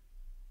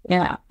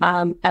 Yeah,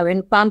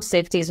 farm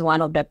safety is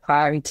one of the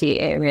priority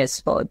areas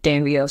for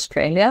Dairy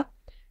Australia.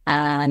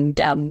 And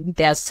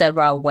there are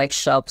several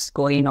workshops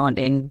going on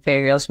in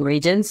various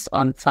regions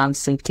on farm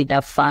safety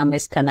that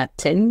farmers can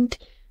attend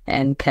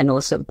and can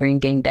also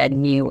bring in their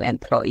new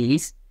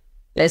employees.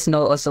 Let's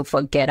not also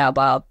forget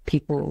about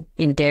people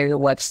in dairy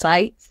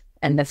websites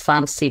and the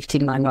farm safety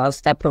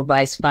manuals that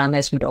provides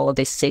farmers with all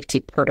the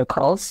safety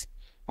protocols.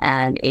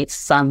 And it's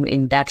some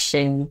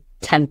induction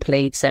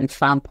templates and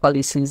farm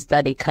policies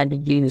that they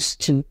can use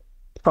to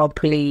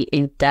properly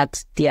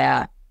induct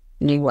their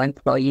new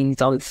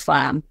employees on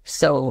farm.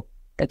 So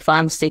the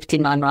farm safety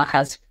manual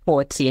has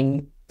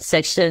 14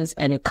 sections,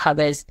 and it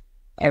covers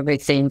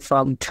everything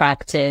from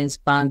tractors,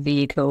 farm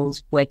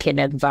vehicles, working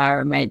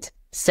environment,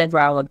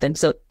 several of them.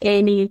 So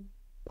any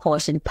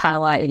portion,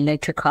 power,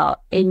 electrical,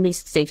 any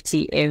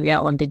safety area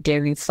on the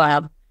dairy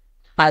farm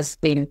has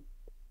been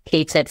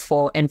catered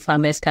for, and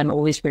farmers can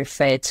always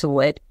refer to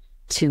it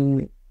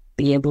to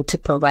be able to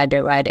provide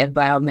the right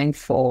environment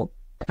for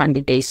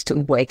candidates to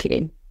work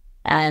in.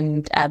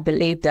 And I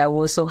believe that we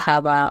also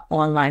have our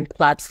online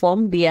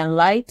platform,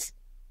 BNLite,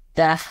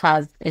 that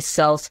has a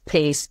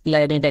self-paced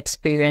learning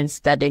experience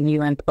that the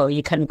new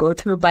employee can go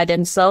through by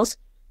themselves.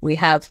 We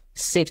have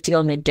safety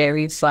on the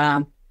dairy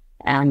farm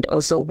and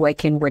also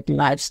working with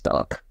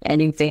livestock.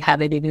 And if they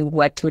haven't even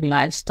worked with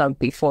livestock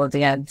before,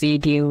 there are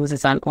videos.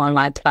 It's an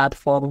online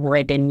platform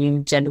where the new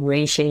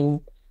generation,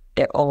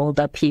 the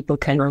older people,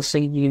 can also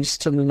use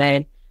to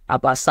learn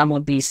about some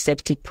of these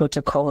safety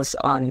protocols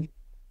on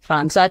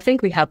farm. So I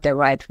think we have the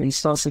right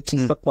resources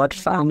to support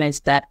farmers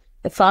that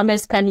the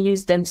farmers can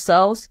use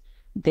themselves,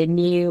 the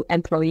new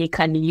employee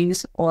can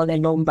use all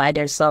alone by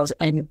themselves,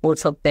 and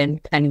both of them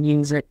can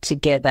use it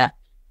together.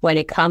 When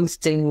it comes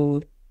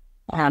to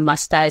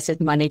master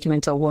asset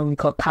management, or what we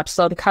call caps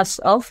on, caps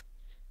off,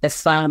 the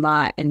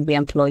farmer and the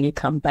employee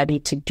come ready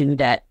to do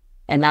that.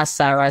 And as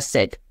Sarah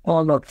said,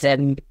 all of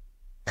them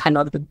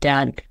cannot be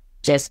done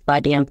just by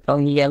the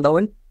employee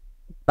alone,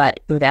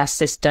 but with the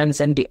assistance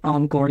and the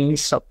ongoing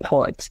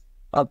support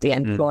of the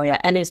employer.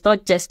 And it's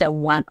not just a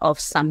one-off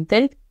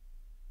something.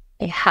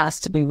 It has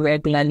to be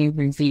regularly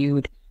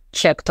reviewed,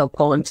 checked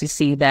upon to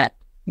see that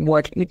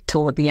what you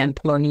told the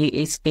employee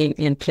is being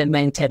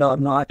implemented or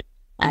not.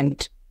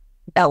 And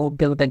that will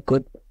build a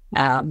good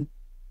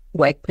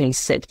workplace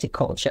safety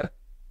culture.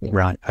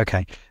 Right.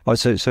 Okay. Oh,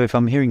 so if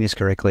I'm hearing this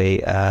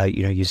correctly,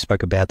 you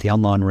spoke about the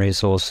online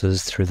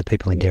resources through the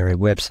People in Dairy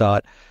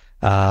website,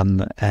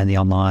 and the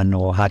online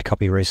or hard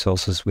copy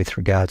resources with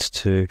regards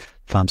to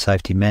farm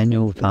safety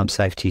manual, farm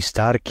safety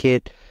starter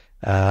kit.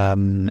 I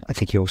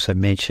think you also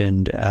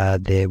mentioned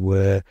there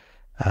were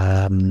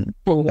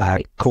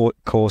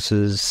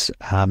courses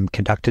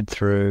conducted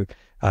through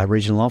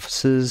regional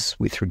offices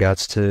with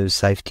regards to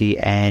safety,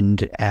 and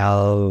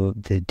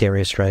the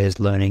Dairy Australia's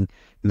learning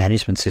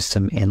management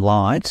system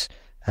Enlight,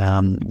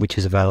 which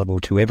is available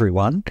to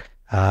everyone,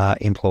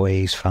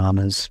 employees,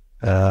 farmers,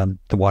 the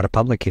wider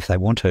public, if they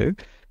want to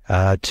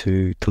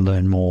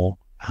learn more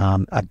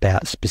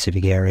about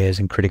specific areas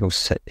and critical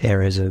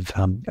areas of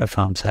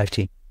farm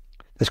safety.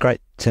 That's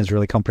great. Sounds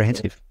really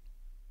comprehensive.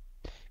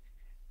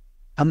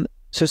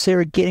 So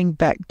Sarah, getting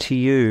back to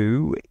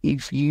you,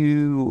 if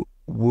you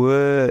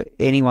were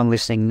anyone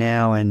listening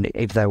now, and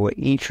if they were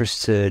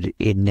interested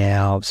in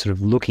now sort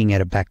of looking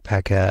at a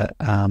backpacker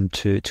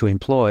to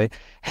employ,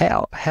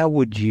 how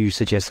would you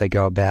suggest they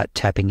go about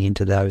tapping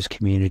into those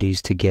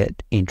communities to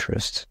get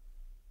interest?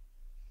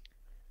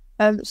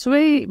 So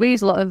we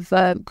use a lot of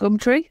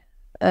Gumtree,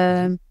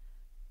 and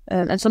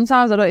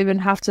sometimes I don't even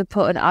have to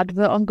put an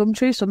advert on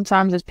Gumtree.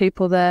 Sometimes there's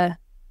people there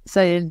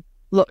saying,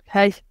 look,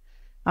 hey,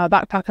 I'm a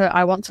backpacker,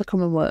 I want to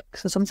come and work.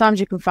 So sometimes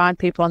you can find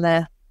people on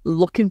there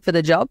looking for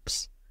the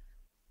jobs.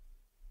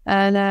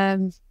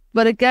 And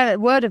but again,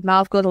 word of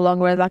mouth goes a long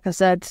way. Like I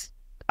said,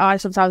 I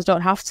sometimes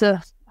don't have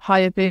to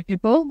hire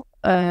people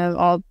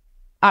or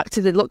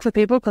actively look for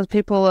people, because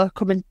people are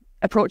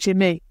approaching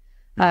me.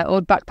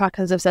 Old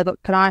backpackers have said,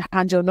 look, can I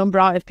hand your number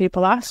out if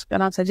people ask?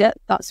 And I said, yeah,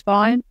 that's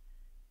fine.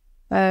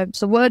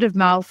 So word of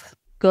mouth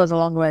goes a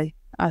long way,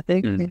 I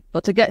think.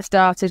 But to get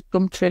started,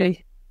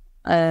 Gumtree,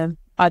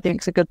 I think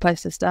it's a good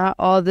place to start.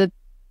 Or the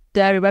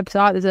dairy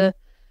website, there's a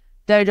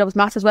Dairy Jobs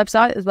Matters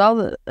website as well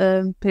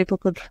that people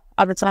could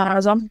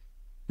advertise on.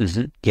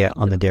 Yeah,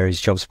 on the Dairy's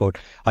Jobs Board.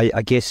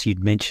 I guess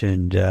you'd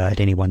mentioned at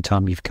any one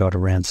time you've got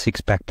around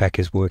 6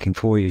 backpackers working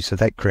for you, so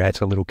that creates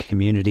a little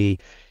community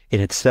in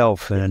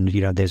itself, and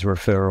there's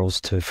referrals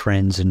to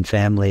friends and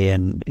family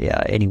and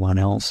anyone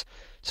else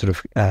sort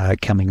of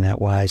coming that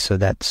way. So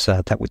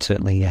that would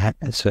certainly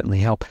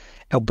help.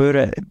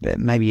 Alberta,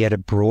 maybe at a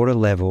broader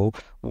level,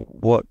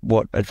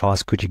 what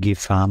advice could you give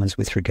farmers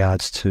with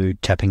regards to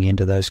tapping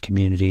into those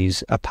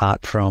communities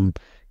apart from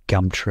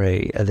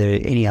Gumtree? Are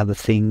there any other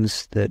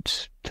things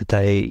that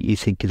you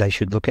think they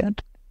should look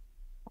at?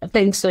 I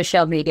think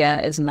social media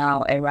is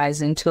now a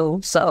rising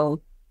tool.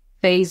 So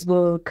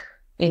Facebook,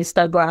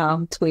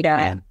 Instagram,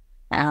 Twitter,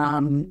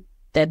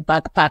 the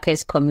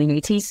backpackers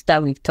communities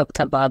that we've talked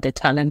about, the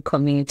talent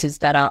communities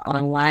that are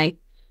online.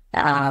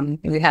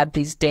 We have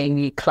these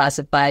daily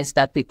classifieds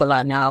that people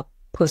are now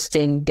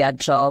posting their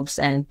jobs,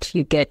 and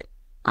you get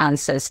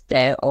answers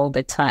there all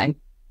the time.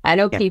 I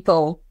know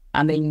people,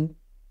 I mean,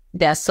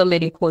 there are so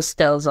many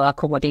hostels or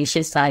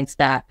accommodation sites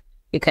that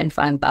you can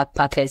find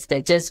backpackers.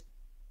 They're just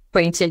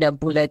printing a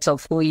bullet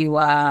of who you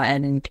are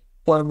and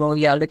what role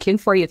you're looking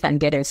for. You can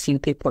get a few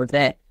people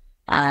there.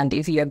 And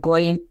if you're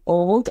going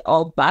old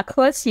or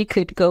backwards, you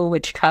could go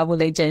with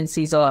travel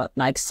agencies, or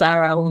like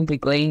Sarah will be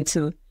going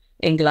to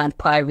England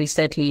quite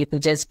recently. You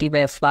could just give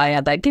her a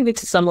flyer, but give it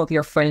to some of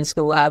your friends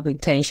who have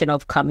intention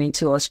of coming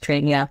to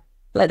Australia.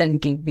 Let them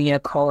give me a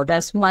call.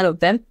 That's one of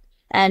them.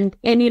 And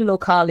any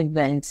local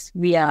events,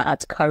 we are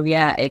at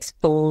career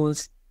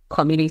expos,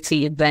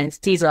 community events.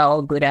 These are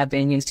all good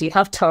avenues. You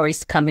have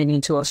tourists coming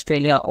into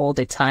Australia all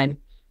the time.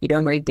 You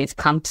don't know if they've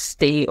come to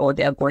stay or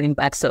they're going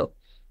back. So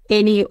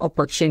any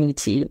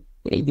opportunity,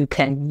 you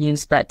can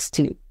use that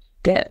to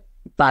get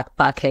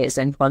backpackers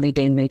and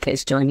holiday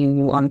makers joining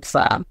you on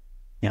farm.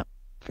 Yeah,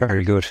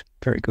 very good.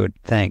 Very good.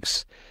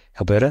 Thanks,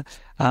 Alberta.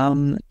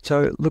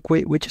 So look,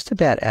 we're just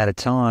about out of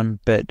time,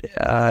 but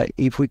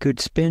if we could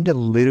spend a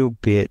little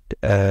bit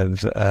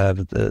of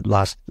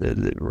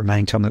the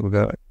remaining time that we've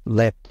got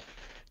left,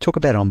 talk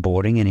about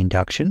onboarding and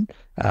induction.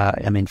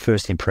 I mean,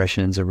 first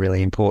impressions are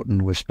really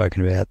important. We've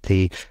spoken about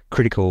the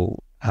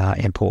critical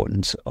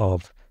importance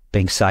of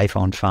being safe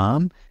on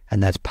farm,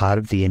 and that's part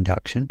of the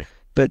induction.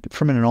 But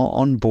from an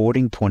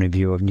onboarding point of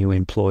view of new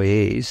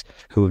employees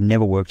who have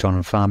never worked on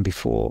a farm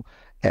before,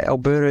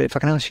 Alberta, if I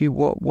can ask you,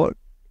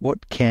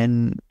 what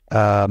can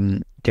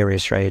Dairy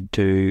Australia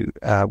do?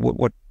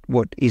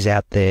 What is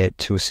out there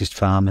to assist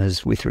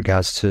farmers with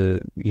regards to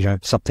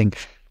something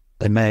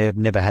they may have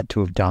never had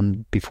to have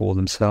done before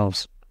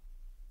themselves?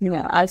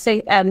 Yeah, I'd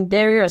say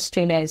Dairy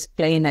Australia is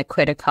playing a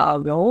critical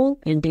role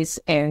in this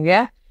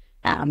area,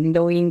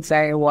 knowing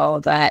very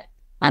well that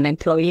an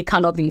employee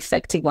cannot be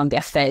effective on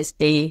their first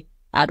day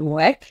at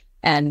work,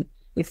 and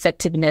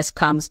effectiveness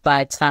comes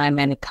by time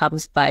and it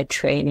comes by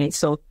training.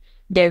 So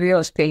Dairy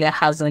Australia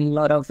has a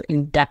lot of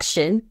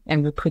induction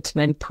and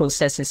recruitment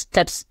processes,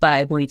 steps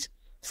by which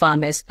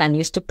farmers can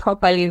use to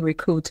properly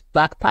recruit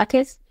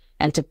backpackers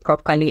and to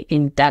properly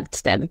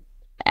induct them.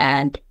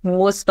 And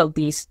most of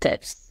these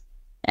steps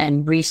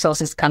and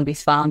resources can be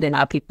found in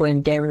our People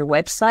in Dairy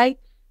website,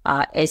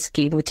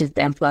 SK, which is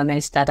the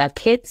Employment Starter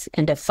Kit,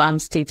 and the Farm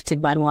Safety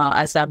Manual,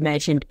 as I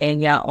mentioned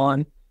earlier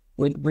on,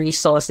 with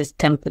resources,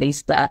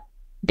 templates that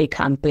they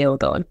can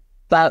build on.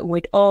 But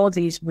with all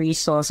these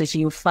resources,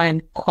 you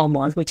find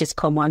common, which is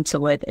common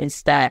to it,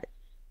 is that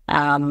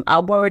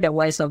I'll borrow the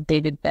words of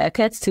David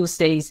Beckett, who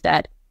says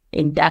that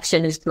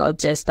induction is not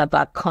just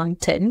about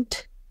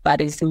content,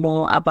 but it's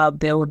more about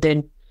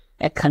building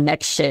a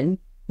connection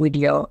with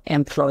your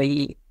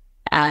employee.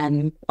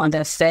 And on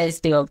the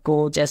first day of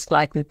go, just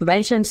like we've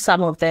mentioned,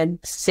 some of them,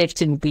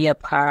 safety will be a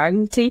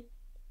priority.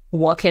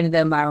 Walking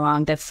them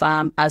around the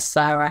farm, as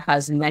Sarah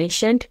has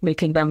mentioned,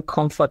 making them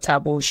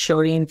comfortable,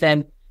 showing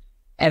them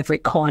every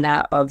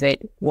corner of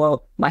it,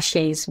 what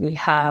machines we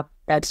have.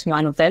 That's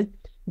one of them.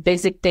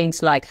 Basic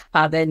things like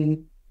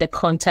having the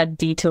contact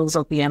details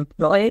of the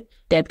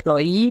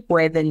employee,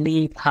 where they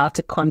live, how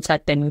to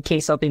contact them in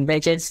case of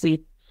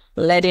emergency,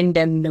 letting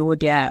them know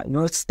their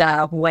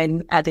roster,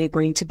 when are they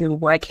going to be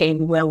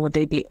working, when will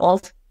they be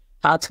off,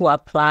 how to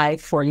apply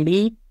for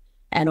leave.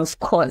 And of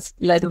course,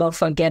 let's not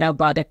forget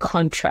about the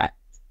contract.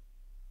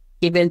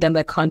 Giving them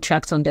a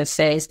contract on the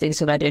first day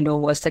so that they know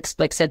what's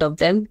expected of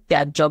them,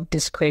 their job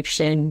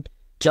description,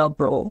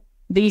 job role.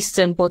 These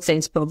simple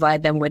things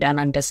provide them with an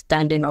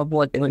understanding of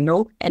what they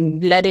know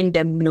and letting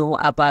them know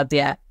about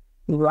their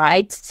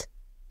rights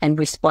and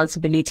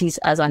responsibilities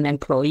as an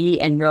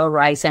employee and your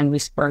rights and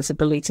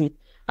responsibility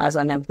as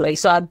an employee.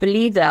 So I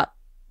believe that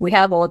we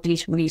have all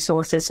these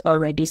resources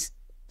already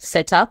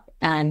set up,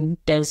 and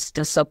there's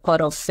the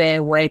support of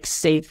fair work,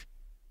 safe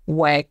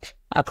work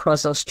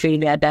across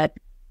Australia that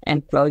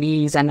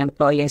employees and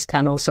employers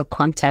can also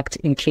contact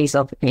in case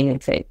of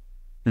anything.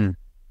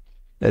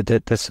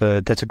 That's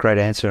a great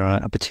answer.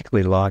 I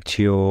particularly liked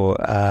your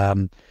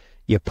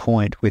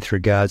point with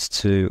regards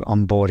to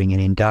onboarding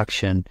and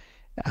induction.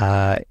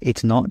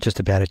 It's not just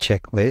about a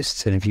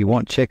checklist, and if you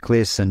want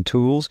checklists and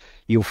tools,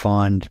 you'll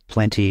find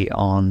plenty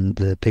on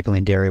the People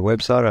in Dairy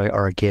website,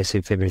 or I guess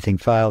if everything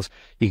fails,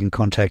 you can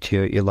contact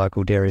your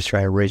local Dairy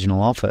Australia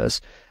regional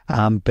office.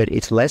 But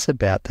it's less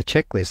about the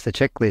checklist. The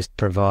checklist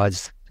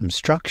provides some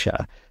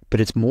structure, but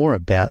it's more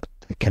about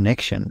the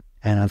connection.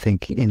 And I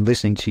think in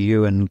listening to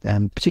you and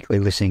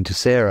particularly listening to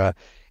Sarah,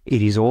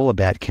 it is all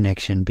about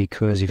connection,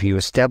 because if you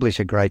establish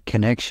a great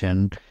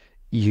connection,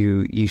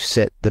 you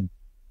set the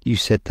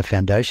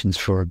foundations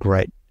for a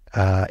great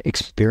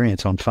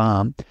experience on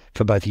farm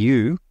for both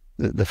you,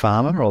 the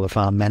farmer or the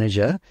farm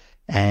manager,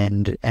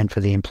 and for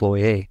the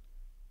employee.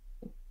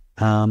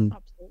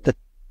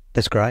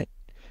 That's great.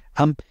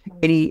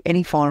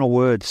 Any final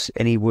words?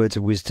 Any words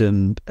of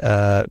wisdom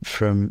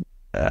from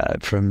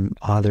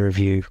either of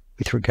you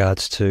with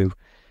regards to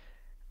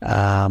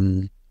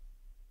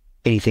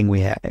anything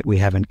we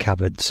haven't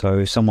covered. So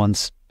if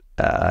someone's,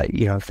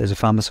 if there's a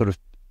farmer sort of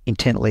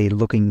intently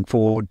looking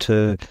forward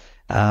to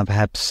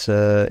perhaps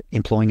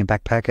employing a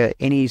backpacker,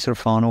 any sort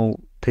of final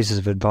pieces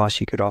of advice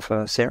you could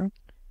offer, Sarah?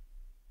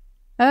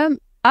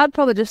 I'd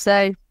probably just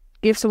say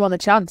give someone a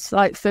chance.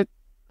 Like for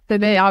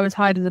me, I was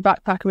hired as a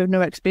backpacker with no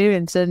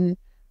experience, and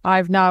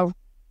I've now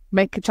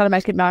trying to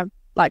make it my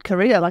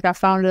career. Like I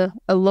found a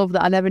love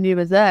that I never knew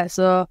was there.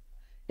 So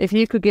if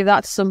you could give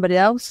that to somebody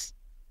else,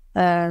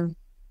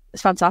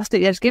 it's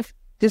fantastic. Yeah,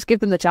 just give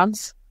them the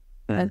chance,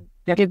 and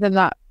give them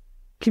that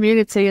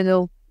community, and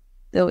they'll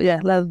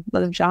let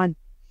them shine.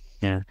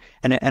 Yeah,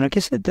 and I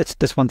guess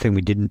that's one thing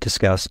we didn't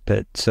discuss,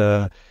 but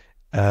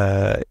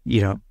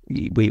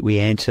we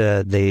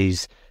enter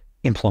these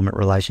employment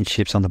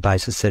relationships on the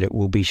basis that it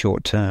will be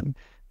short term,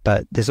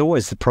 but there's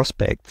always the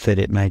prospect that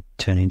it may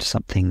turn into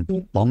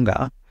something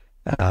longer.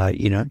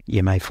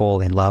 You may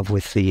fall in love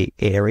with the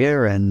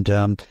area and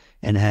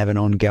have an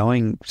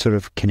ongoing sort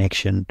of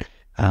connection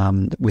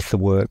with the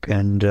work,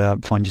 and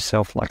find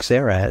yourself like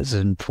Sarah has,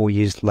 and 4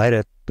 years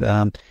later,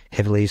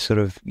 heavily sort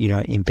of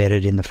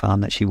embedded in the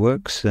farm that she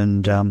works,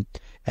 and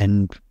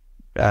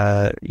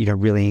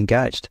really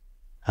engaged.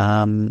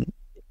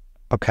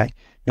 Okay,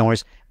 no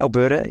worries.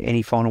 Alberta,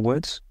 any final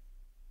words?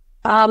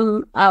 I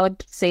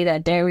would say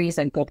that dairy is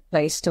a good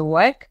place to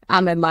work.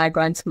 I'm a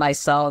migrant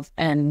myself,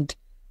 and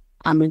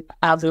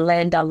I've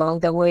learned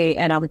along the way,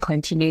 and I'm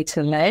continuing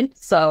to learn.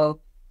 So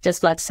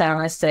just like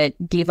Sarah said,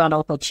 give an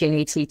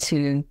opportunity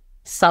to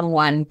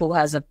someone who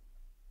has a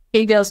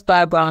previous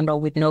background or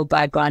with no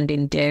background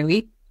in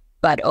dairy,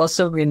 but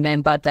also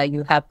remember that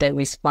you have the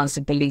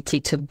responsibility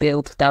to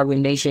build that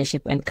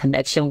relationship and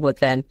connection with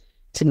them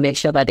to make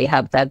sure that they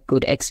have that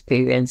good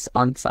experience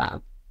on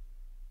farm.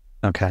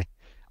 Okay.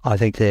 I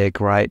think they're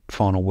great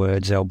final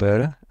words,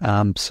 Alberta.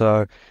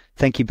 So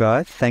thank you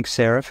both. Thanks,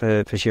 Sarah,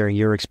 for sharing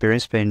your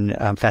experience. It's been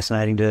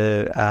fascinating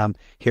to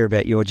hear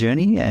about your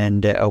journey.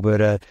 And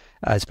Alberta,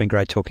 it's been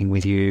great talking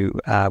with you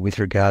with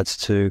regards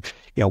to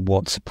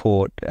what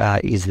support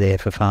is there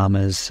for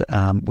farmers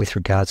with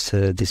regards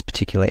to this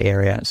particular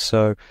area.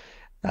 So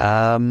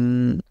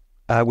we're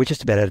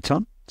just about out of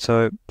time.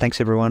 So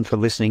thanks, everyone, for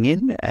listening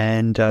in,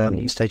 and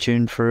stay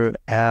tuned for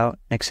our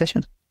next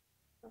session.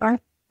 All right.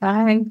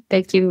 Bye.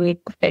 Thank you, Mick.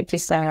 Thank you,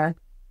 Sarah.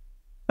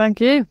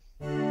 Thank you.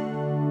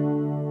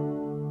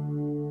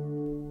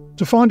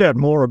 To find out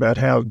more about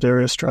how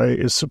Dairy Australia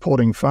is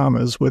supporting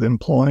farmers with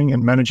employing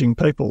and managing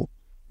people,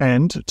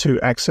 and to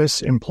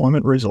access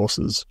employment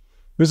resources,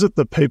 visit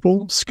the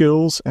People,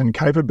 Skills and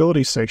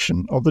Capability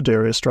section of the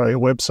Dairy Australia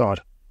website.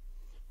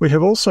 We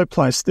have also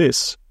placed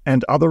this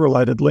and other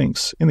related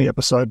links in the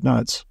episode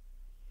notes.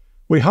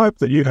 We hope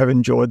that you have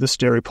enjoyed this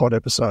DairyPod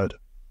episode.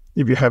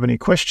 If you have any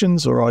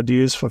questions or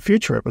ideas for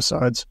future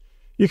episodes,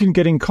 you can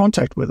get in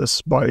contact with us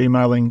by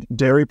emailing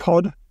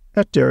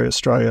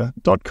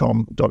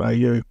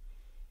dairypod@dairyaustralia.com.au.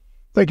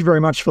 Thank you very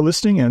much for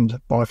listening, and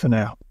bye for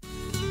now.